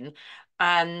screen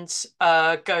and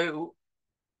go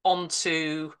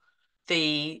onto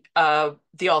the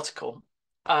article.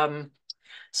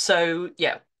 So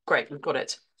yeah, great, we've got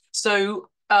it. So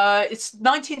it's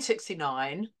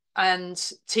 1969,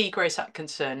 and T. Grace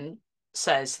Atkinson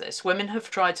says this: women have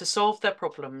tried to solve their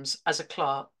problems as a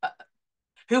class.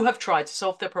 Who have tried to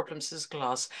solve their problems as a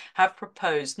class have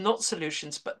proposed not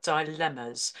solutions but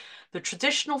dilemmas. The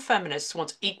traditional feminists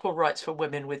want equal rights for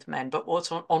women with men, but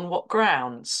on what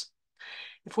grounds?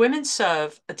 If women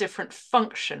serve a different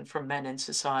function from men in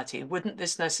society, wouldn't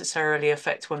this necessarily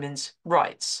affect women's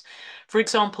rights? For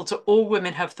example, do all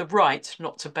women have the right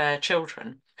not to bear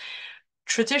children?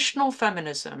 Traditional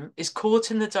feminism is caught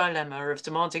in the dilemma of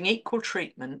demanding equal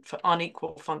treatment for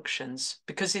unequal functions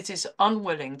because it is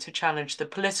unwilling to challenge the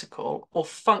political or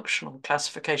functional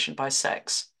classification by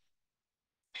sex.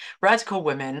 Radical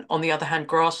women, on the other hand,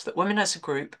 grasp that women as a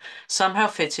group somehow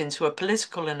fit into a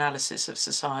political analysis of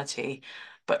society,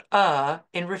 but err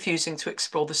in refusing to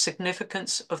explore the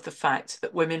significance of the fact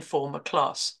that women form a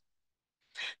class,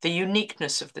 the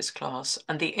uniqueness of this class,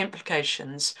 and the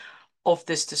implications of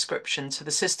this description to the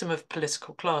system of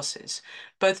political classes.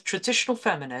 Both traditional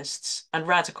feminists and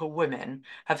radical women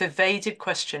have evaded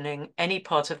questioning any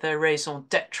part of their raison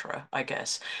d'etre, I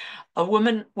guess.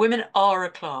 Women are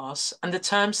a class, and the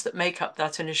terms that make up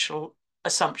that initial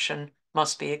assumption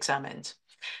must be examined.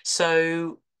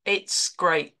 So it's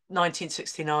great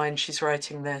 1969, she's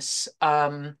writing this.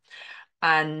 And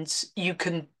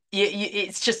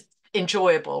it's just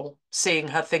enjoyable seeing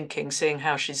her thinking, seeing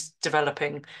how she's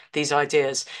developing these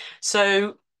ideas.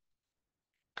 So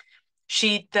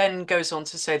she then goes on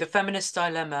to say the feminist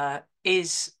dilemma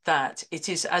is that it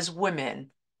is as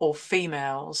women or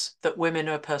females that women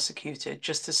are persecuted,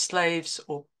 just as slaves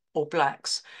or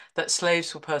blacks that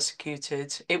slaves were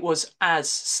persecuted. It was as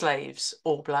slaves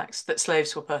or blacks that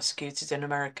slaves were persecuted in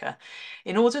America.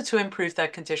 In order to improve their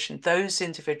condition, those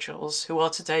individuals who are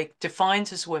today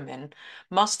defined as women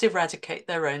must eradicate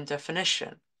their own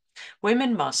definition.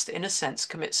 Women must, in a sense,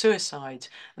 commit suicide,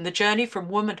 and the journey from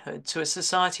womanhood to a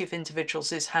society of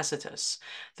individuals is hazardous.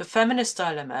 The feminist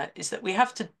dilemma is that we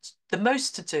have the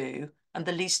most to do and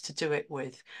the least to do it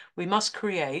with. We must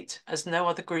create, as no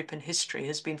other group in history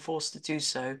has been forced to do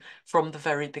so from the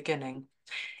very beginning.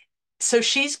 So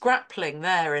she's grappling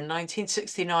there in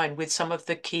 1969 with some of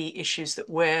the key issues that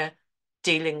we're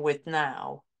dealing with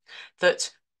now,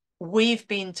 that we've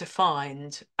been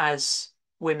defined as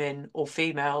women or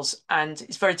females, and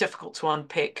it's very difficult to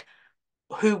unpick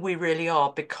who we really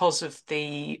are because of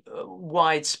the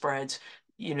widespread,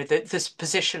 this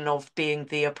position of being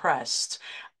the oppressed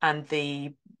and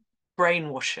the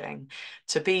brainwashing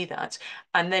to be that.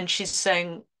 And then she's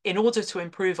saying, in order to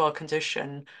improve our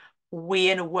condition, we,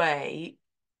 in a way,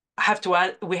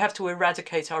 we have to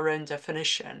eradicate our own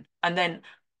definition. And then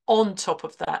on top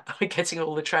of that, we're getting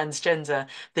all the gender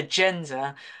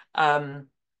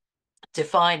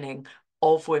defining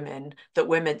of women, that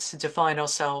we're meant to define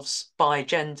ourselves by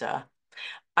gender.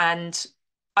 And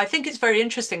I think it's very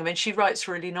interesting. I mean, she writes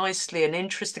really nicely and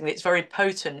interestingly. It's very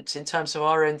potent in terms of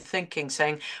our own thinking,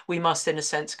 saying we must, in a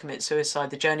sense, commit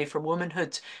suicide. The journey from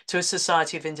womanhood to a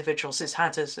society of individuals is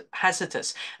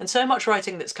hazardous. And so much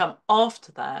writing that's come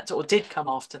after that, or did come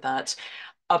after that,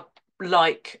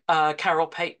 like Carol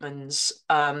Pateman's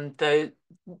The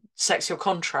Sex Your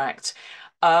Contract,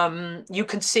 you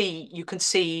can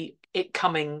see it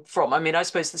coming from. I mean, I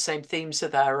suppose the same themes are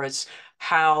there as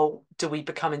how do we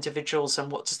become individuals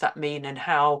and what does that mean, and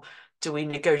how do we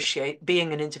negotiate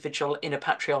being an individual in a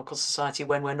patriarchal society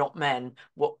when we're not men?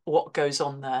 What goes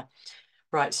on there?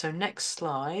 Right, so next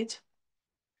slide.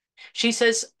 She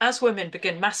says, as women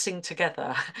begin massing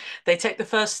together, they take the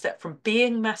first step from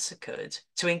being massacred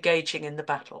to engaging in the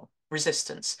battle,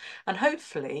 resistance, and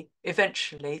hopefully,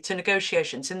 eventually, to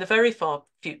negotiations in the very far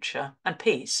future and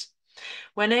peace.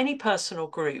 When any person or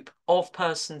group of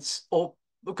persons or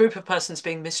a group of persons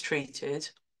being mistreated,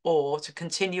 or to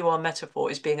continue our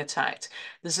metaphor, is being attacked,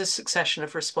 there's a succession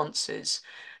of responses.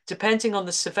 Depending on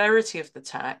the severity of the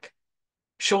attack,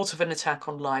 short of an attack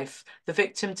on life, the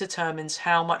victim determines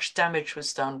how much damage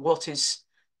was done, what it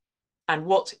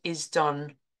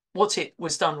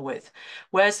was done with.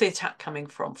 Where's the attack coming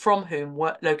from whom,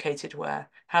 located where?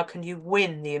 How can you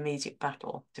win the immediate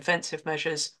battle? Defensive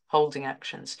measures, holding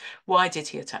actions. Why did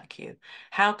he attack you?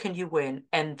 How can you win,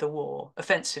 end the war?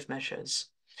 Offensive measures.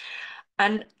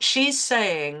 And she's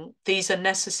saying these are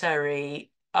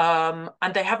necessary, and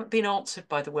they haven't been answered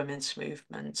by the women's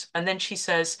movement. And then she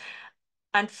says,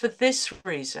 and for this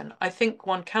reason, I think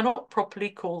one cannot properly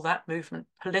call that movement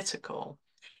political.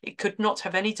 It could not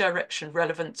have any direction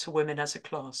relevant to women as a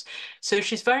class. So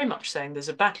she's very much saying there's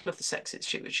a battle of the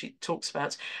sexes, which she talks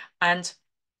about, and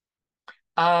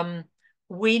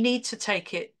we need to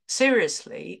take it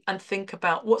seriously and think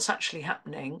about what's actually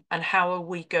happening and how are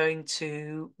we going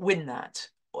to win that,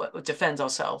 or defend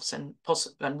ourselves and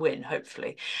win,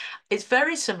 hopefully. It's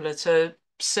very similar to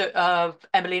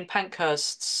Emmeline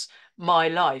Pankhurst's My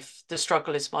Life, The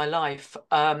Struggle is My Life,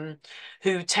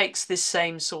 who takes this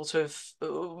same sort of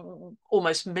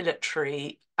almost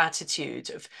military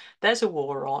attitude of there's a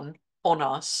war on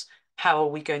us. How are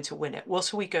we going to win it?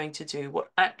 What are we going to do? What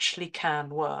actually can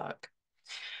work?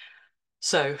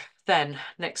 So then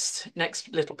next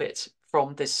little bit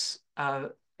from this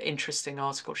interesting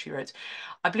article she wrote.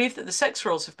 I believe that the sex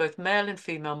roles of both male and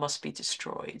female must be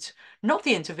destroyed, not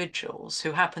the individuals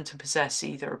who happen to possess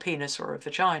either a penis or a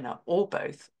vagina, or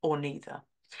both, or neither.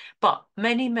 But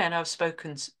many men I've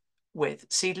spoken with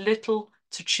see little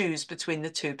to choose between the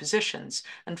two positions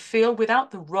and feel without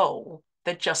the role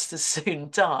they'd just as soon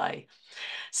die.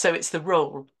 So it's the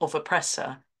role of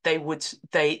oppressor.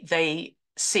 They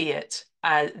see it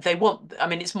they want, I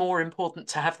mean, it's more important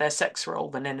to have their sex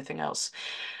role than anything else.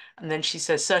 And then she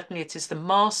says, certainly it is the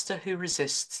master who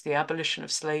resists the abolition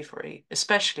of slavery,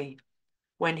 especially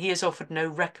when he is offered no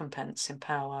recompense in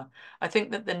power. I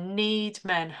think that the need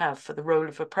men have for the role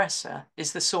of oppressor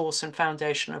is the source and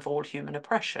foundation of all human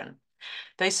oppression.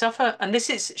 They suffer, and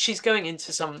she's going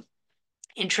into some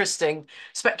interesting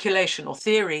speculation or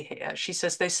theory here. She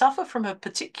says they suffer from a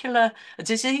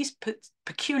disease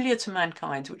peculiar to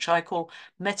mankind, which I call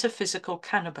metaphysical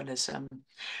cannibalism,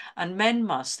 and men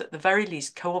must, at the very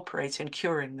least, cooperate in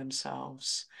curing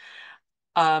themselves.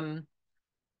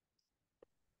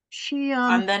 She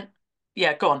And then,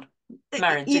 yeah, go on,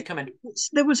 Marion, do it, come in.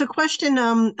 there was a question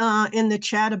in the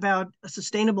chat about a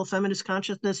sustainable feminist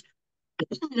consciousness,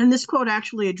 and this quote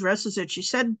actually addresses it. She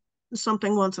said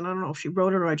something once, and I don't know if she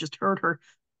wrote it or I just heard her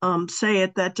say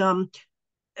it, that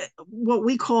what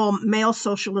we call male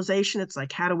socialization, it's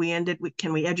like, how do we end it?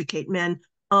 Can we educate men?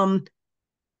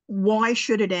 Why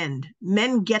should it end?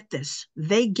 Men get this.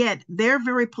 They're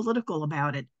very political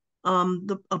about it.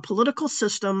 A political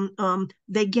system,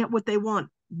 they get what they want.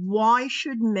 Why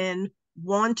should men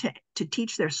want to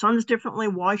teach their sons differently?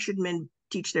 Why should men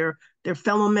teach their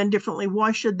fellow men differently?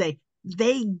 Why should they?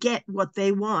 They get what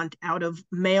they want out of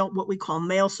what we call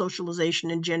male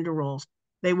socialization and gender roles.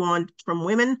 They want from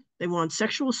women, they want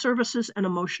sexual services and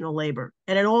emotional labor.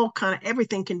 And it all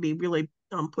everything can be really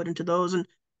put into those. And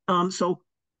so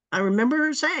I remember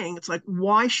her saying, it's like,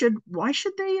 why should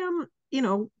they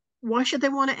why should they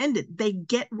want to end it? They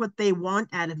get what they want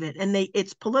out of it, and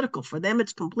it's political. For them,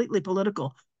 it's completely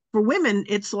political. For women,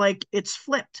 it's like it's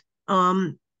flipped.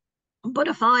 But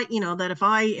if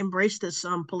I embrace this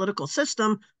political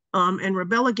system and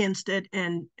rebel against it,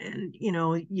 and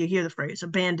you hear the phrase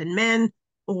abandon men,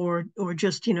 or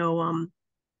just be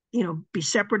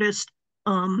separatist.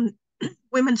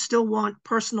 Women still want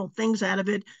personal things out of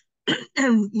it,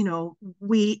 and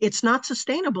it's not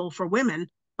sustainable for women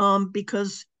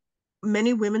because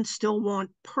many women still want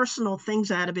personal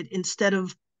things out of it instead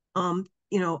of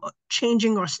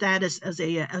changing our status as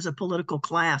a political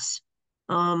class.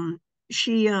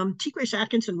 She T. Grace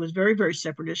Atkinson was very, very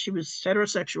separatist. She was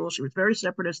heterosexual. She was very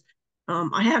separatist.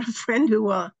 I had a friend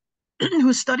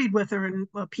who studied with her in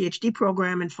a PhD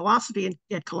program in philosophy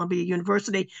at Columbia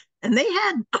University, and they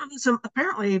had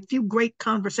apparently a few great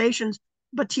conversations.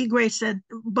 But T. Grace said,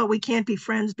 "But we can't be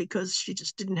friends," because she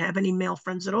just didn't have any male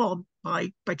friends at all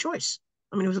by choice.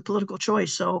 I mean, it was a political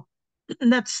choice. So,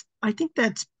 and I think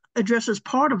that addresses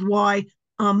part of why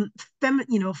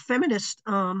feminist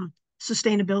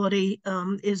sustainability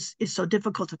is so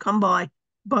difficult to come by.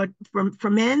 But for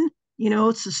men,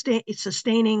 it's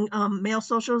sustaining male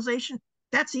socialization.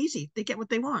 That's easy. They get what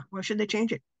they want. Why should they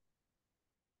change it?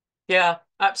 Yeah,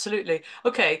 absolutely.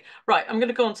 Okay, right. I'm going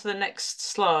to go on to the next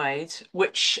slide,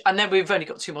 and then we've only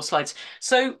got two more slides.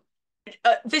 So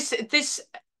this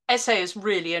essay is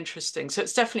really interesting. So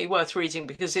it's definitely worth reading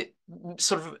because it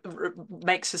sort of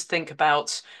makes us think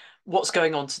about what's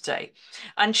going on today.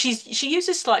 And she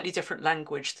uses slightly different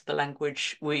language to the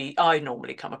language I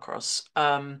normally come across.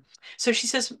 So she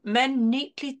says men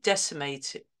neatly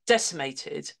decimated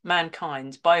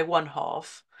mankind by one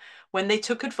half when they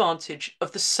took advantage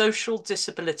of the social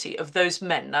disability of those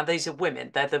men. Now, these are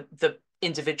women, they're the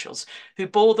individuals who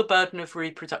bore the burden of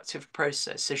reproductive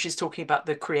process. So she's talking about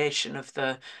the creation of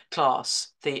the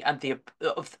class, of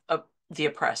the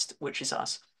oppressed, which is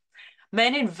us.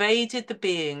 Men invaded the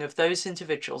being of those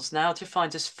individuals, now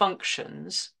defined as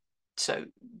functions, so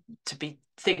to be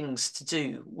things to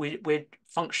do. We're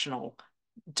functional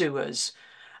doers,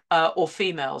 or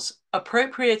females,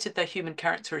 appropriated their human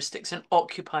characteristics and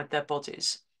occupied their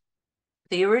bodies.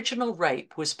 The original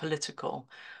rape was political,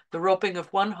 the robbing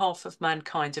of one half of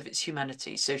mankind of its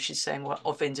humanity. So she's saying, well,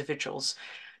 of individuals.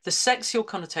 The sexual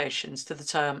connotations to the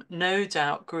term no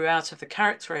doubt grew out of the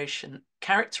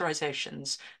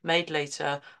characterizations made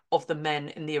later of the men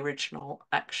in the original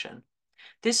action.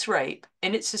 This rape,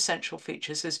 in its essential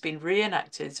features, has been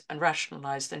reenacted and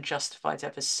rationalized and justified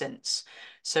ever since.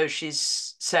 So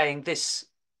she's saying this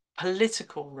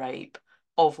political rape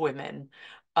of women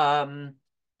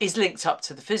is linked up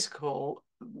to the physical,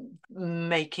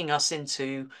 making us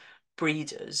into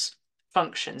breeders,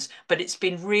 functions, but it's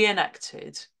been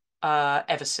reenacted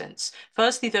ever since.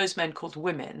 Firstly, those men called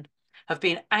women have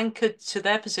been anchored to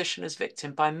their position as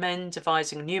victim by men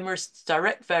devising numerous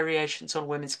direct variations on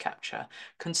women's capture,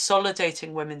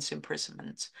 consolidating women's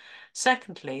imprisonment.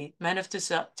 Secondly, men have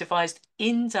devised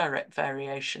indirect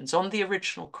variations on the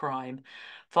original crime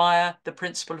via the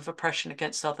principle of oppression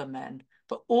against other men.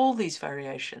 But all these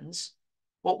variations,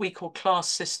 what we call class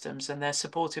systems and their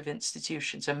supportive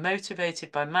institutions, are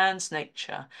motivated by man's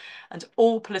nature, and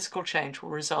all political change will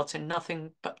result in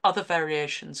nothing but other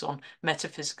variations on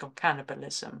metaphysical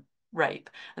cannibalism, rape,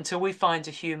 until we find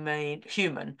a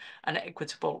human and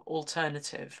equitable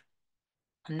alternative.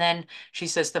 And then she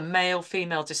says the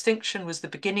male-female distinction was the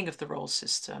beginning of the role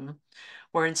system,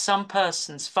 wherein some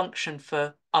persons function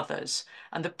for others,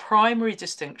 and the primary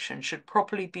distinction should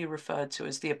properly be referred to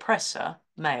as the oppressor,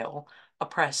 male,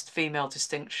 oppressed female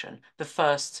distinction, the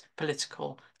first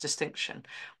political distinction.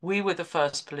 We were the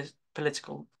first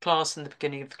political class in the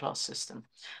beginning of the class system.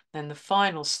 Then the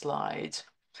final slide.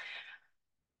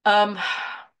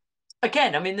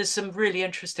 Again, I mean, there's some really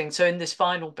interesting, so in this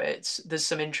final bit, there's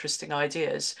some interesting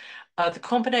ideas. The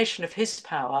combination of his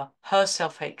power, her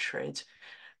self-hatred,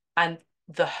 and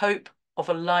the hope of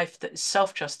a life that is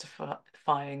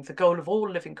self-justifying, the goal of all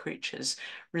living creatures,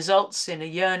 results in a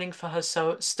yearning for her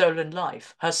stolen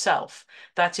life, herself.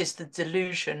 That is the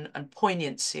delusion and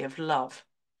poignancy of love.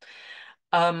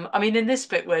 I mean, in this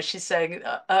bit where she's saying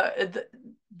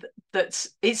that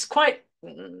it's quite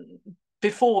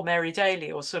before Mary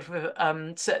Daly, or sort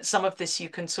of some of this, you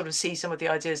can sort of see some of the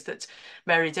ideas that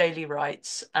Mary Daly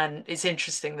writes, and it's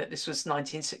interesting that this was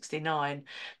 1969.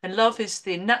 And love is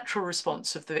the natural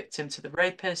response of the victim to the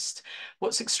rapist.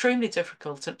 What's extremely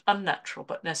difficult and unnatural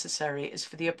but necessary is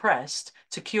for the oppressed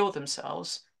to cure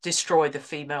themselves, destroy the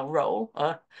female role,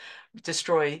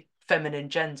 destroy feminine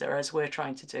gender, as we're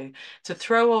trying to do, to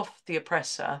throw off the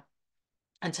oppressor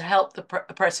and to help the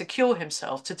oppressor cure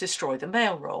himself, to destroy the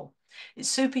male role. It's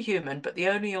superhuman, but the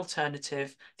only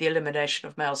alternative, the elimination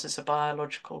of males as a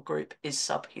biological group, is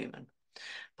subhuman.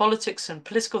 Politics and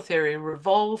political theory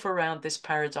revolve around this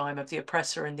paradigm of the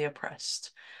oppressor and the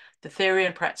oppressed. The theory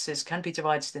and practices can be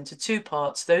divided into two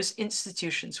parts: those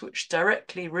institutions which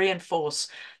directly reinforce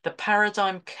the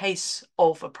paradigm case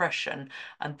of oppression,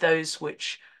 and those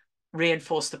which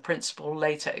reinforce the principle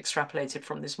later extrapolated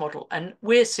from this model. And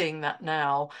we're seeing that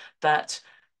now, that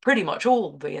pretty much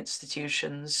all the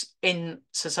institutions in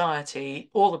society,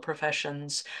 all the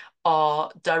professions, are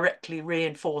directly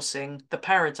reinforcing the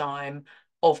paradigm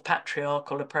of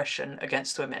patriarchal oppression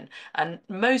against women. And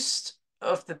most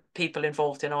of the people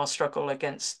involved in our struggle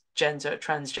against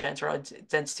transgender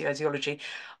identity ideology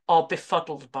are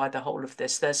befuddled by the whole of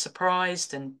this. They're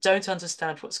surprised and don't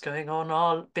understand what's going on.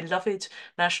 Our beloved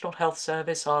National Health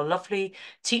Service, our lovely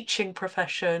teaching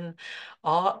profession,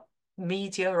 our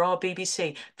media, our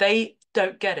BBC, they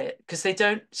don't get it because they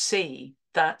don't see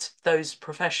that those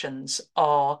professions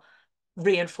are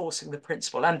reinforcing the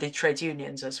principle, and the trade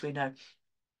unions, as we know.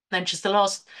 Then just the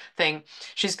last thing,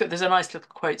 there's a nice little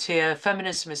quote here: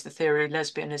 feminism is the theory,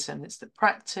 lesbianism is the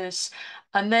practice.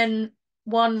 And then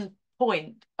one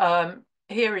point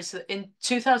here is that in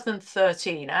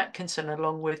 2013, Atkinson,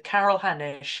 along with Carol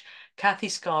Hanisch, Kathy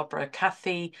Scarborough,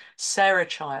 Kathy Sarah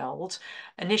Child,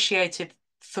 initiated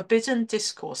Forbidden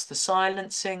Discourse, the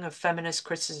silencing of feminist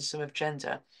criticism of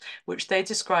gender, which they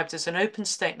described as an open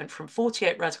statement from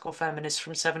 48 radical feminists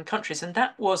from 7 countries. And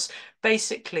that was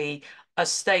basically a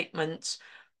statement.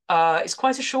 It's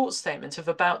quite a short statement of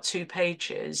about 2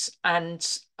 pages, and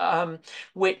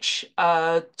which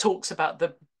talks about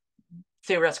the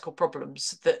theoretical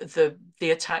problems, the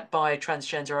attack by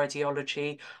transgender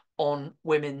ideology on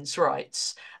women's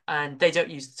rights. And they don't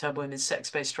use the term women's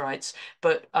sex-based rights,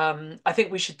 but I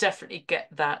think we should definitely get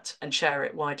that and share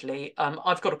it widely.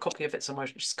 I've got a copy of it somewhere,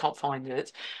 I just can't find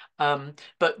it.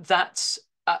 But that's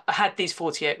had these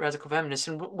 48 radical feminists,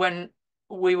 and when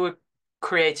we were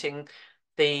creating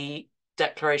the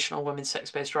Declaration on Women's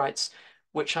Sex-Based Rights,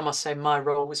 which I must say my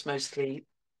role was mostly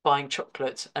buying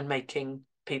chocolate and making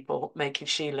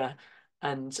Sheila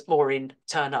and Maureen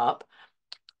turn up,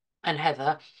 and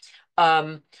Heather,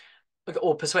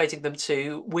 or persuading them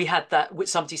to. We had that,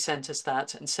 somebody sent us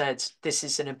that and said, this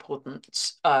is an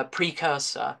important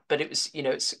precursor, but it was,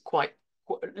 it's quite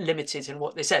limited in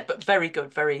what they said, but very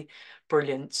good, very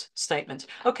brilliant statement.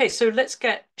 Okay, so let's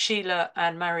get Sheila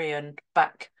and Marion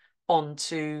back on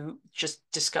to just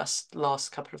discuss the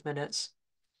last couple of minutes.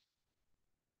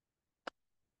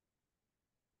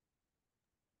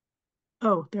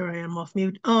 Oh, there I am off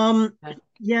mute.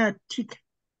 Yeah,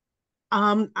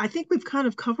 I think we've kind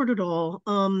of covered it all.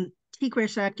 T.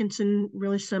 Grace Atkinson,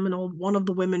 really seminal, one of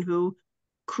the women who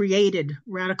created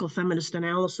radical feminist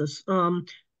analysis.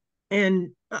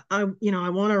 And I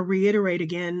want to reiterate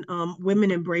again,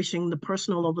 women embracing the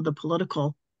personal over the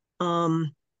political.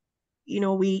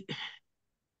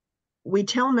 We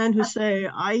tell men who say,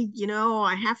 I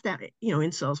have to,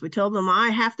 incels, we tell them, I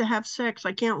have to have sex.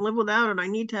 I can't live without it. I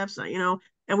need to have sex,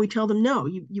 and we tell them, no,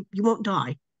 you won't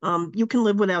die. You can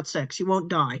live without sex. You won't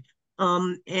die.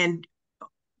 And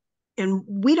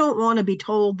we don't want to be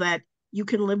told that you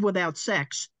can live without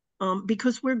sex,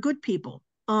 because we're good people.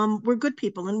 We're good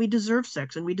people, and we deserve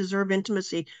sex, and we deserve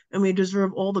intimacy, and we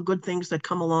deserve all the good things that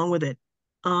come along with it.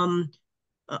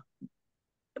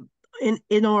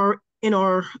 in our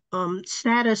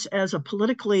status as a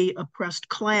politically oppressed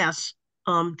class,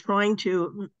 trying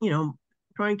to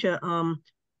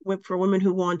for women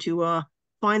who want to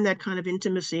find that kind of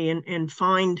intimacy and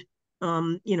find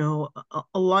a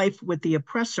life with the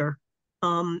oppressor,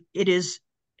 it is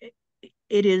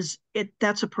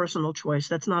that's a personal choice.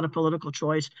 That's not a political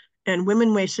choice. And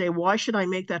women may say, why should I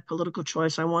make that political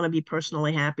choice? I want to be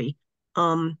personally happy.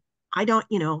 I don't,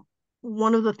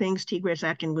 one of the things T. Grace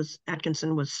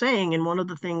Atkinson was saying, and one of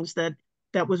the things that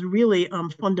was really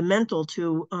fundamental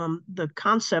to the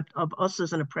concept of us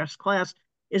as an oppressed class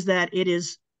is that it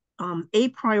is a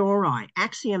priori,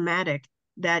 axiomatic,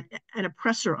 that an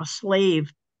oppressor, a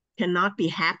slave, cannot be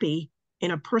happy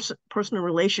in a personal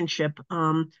relationship,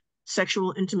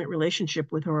 sexual intimate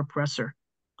relationship with her oppressor,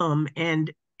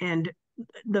 and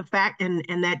the fact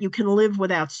and that you can live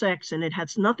without sex, and it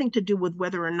has nothing to do with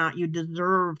whether or not you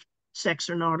deserve sex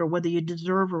or not, or whether you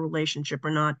deserve a relationship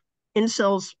or not.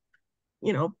 Incels,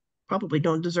 probably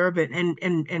don't deserve it,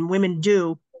 and women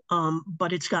do.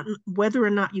 But it's got whether or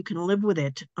not you can live with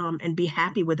it and be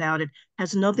happy without it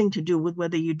has nothing to do with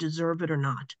whether you deserve it or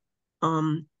not.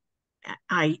 Um,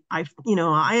 I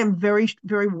am very,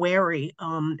 very wary,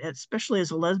 especially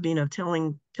as a lesbian, of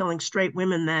telling straight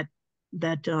women that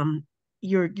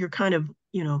you're kind of,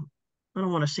 I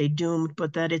don't want to say doomed,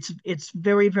 but that it's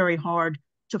very, very hard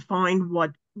to find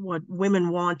what women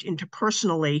want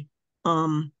interpersonally,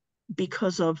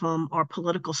 because of our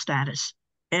political status.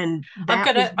 And I'm that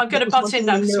gonna I'm that gonna was one butt in thing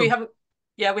now we because knew.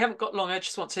 we haven't got long. I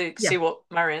just want to Yeah, see what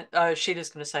Sheila's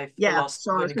going to say for the yeah. last.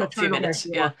 So I We've was only going got to a few turn over to minutes.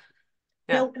 Yeah, Sheila.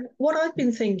 yeah. Now, what I've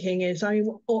been thinking is,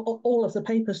 all of the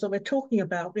papers that we're talking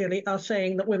about really are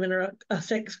saying that women are a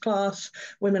sex class,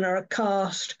 women are a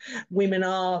caste, women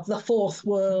are the fourth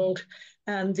world,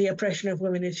 and the oppression of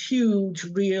women is huge,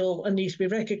 real, and needs to be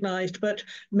recognised. But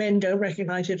men don't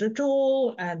recognise it at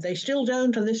all, and they still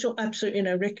don't, and there's still absolutely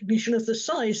no recognition of the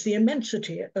size, the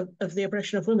immensity of the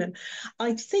oppression of women.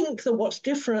 I think that what's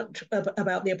different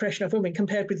about the oppression of women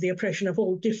compared with the oppression of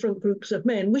all different groups of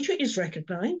men, which is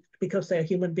recognised because they're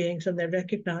human beings and they're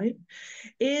recognized,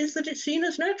 is that it's seen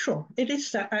as natural. It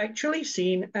is actually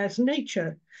seen as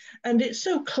nature. And it's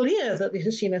so clear that this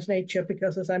is seen as nature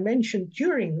because, as I mentioned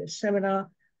during this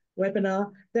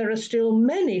webinar, there are still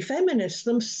many feminists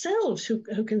themselves who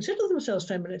consider themselves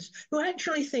feminists, who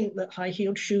actually think that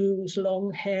high-heeled shoes,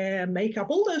 long hair, makeup,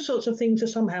 all those sorts of things are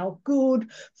somehow good,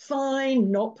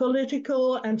 fine, not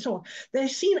political, and so on. They're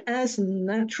seen as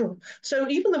natural. So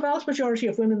even the vast majority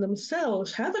of women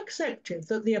themselves have accepted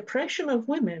that the oppression of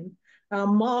women,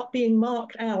 being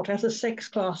marked out as a sex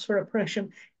class for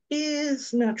oppression,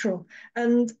 is natural.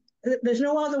 And there's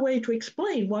no other way to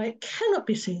explain why it cannot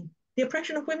be seen. The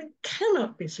oppression of women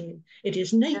cannot be seen. It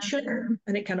is nature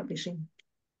and it cannot be seen.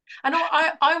 And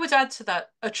I would add to that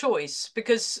a choice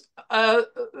because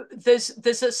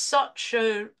there's such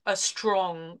a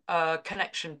strong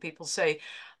connection. People say,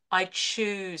 I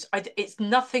choose. It's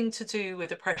nothing to do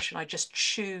with oppression. I just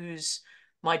choose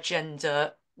my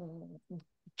gendered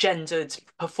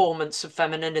performance of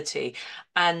femininity,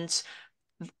 and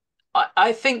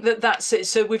I think that that's it.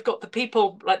 So we've got the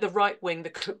people like the right wing,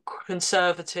 the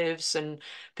conservatives, and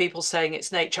people saying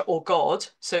it's nature or God.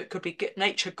 So it could be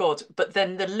nature, God. But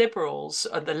then the liberals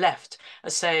and the left are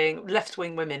saying, left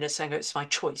wing women are saying, oh, it's my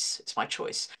choice. It's my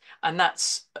choice. And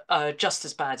that's just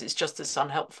as bad. It's just as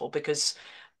unhelpful because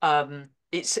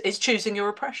it's choosing your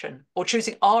oppression or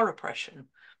choosing our oppression.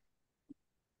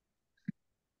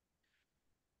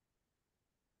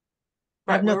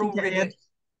 I have Right, we're nothing all to add.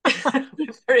 really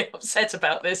we're very upset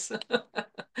about this.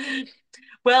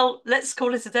 Well, let's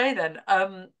call it a day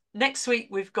then. Next week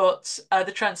we've got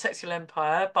The Transsexual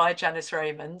Empire by Janice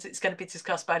Raymond. It's going to be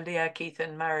discussed by Leah Keith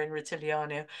and Marion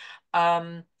Rotiliano.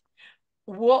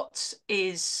 What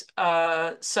is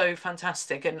so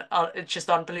fantastic and just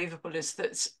unbelievable is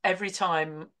that every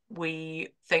time we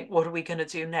think, what are we going to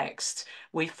do next?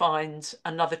 We find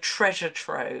another treasure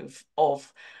trove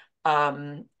of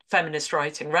feminist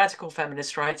writing, radical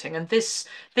feminist writing. And this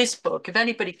book, if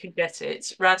anybody can get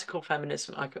it, Radical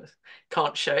Feminism, I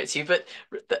can't show it to you, but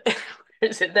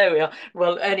is it? There we are.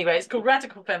 Well, anyway, it's called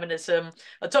Radical Feminism,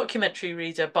 a documentary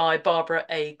reader by Barbara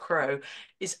A. Crow.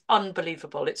 Is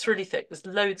unbelievable. It's really thick. There's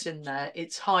loads in there.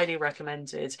 It's highly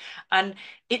recommended. And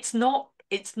it's not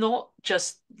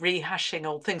just rehashing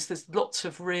old things. There's lots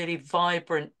of really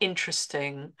vibrant,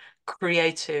 interesting,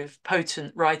 creative,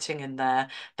 potent writing in there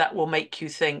that will make you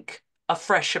think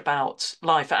afresh about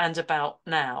life and about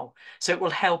now. So it will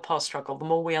help our struggle. The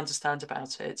more we understand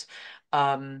about it,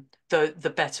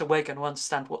 the better we're going to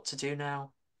understand what to do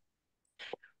now.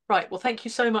 Right. Well, thank you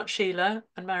so much, Sheila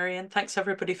and Marion. Thanks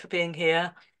everybody for being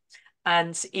here.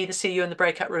 And either see you in the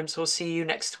breakout rooms or see you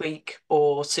next week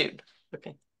or soon.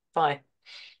 Okay. Bye.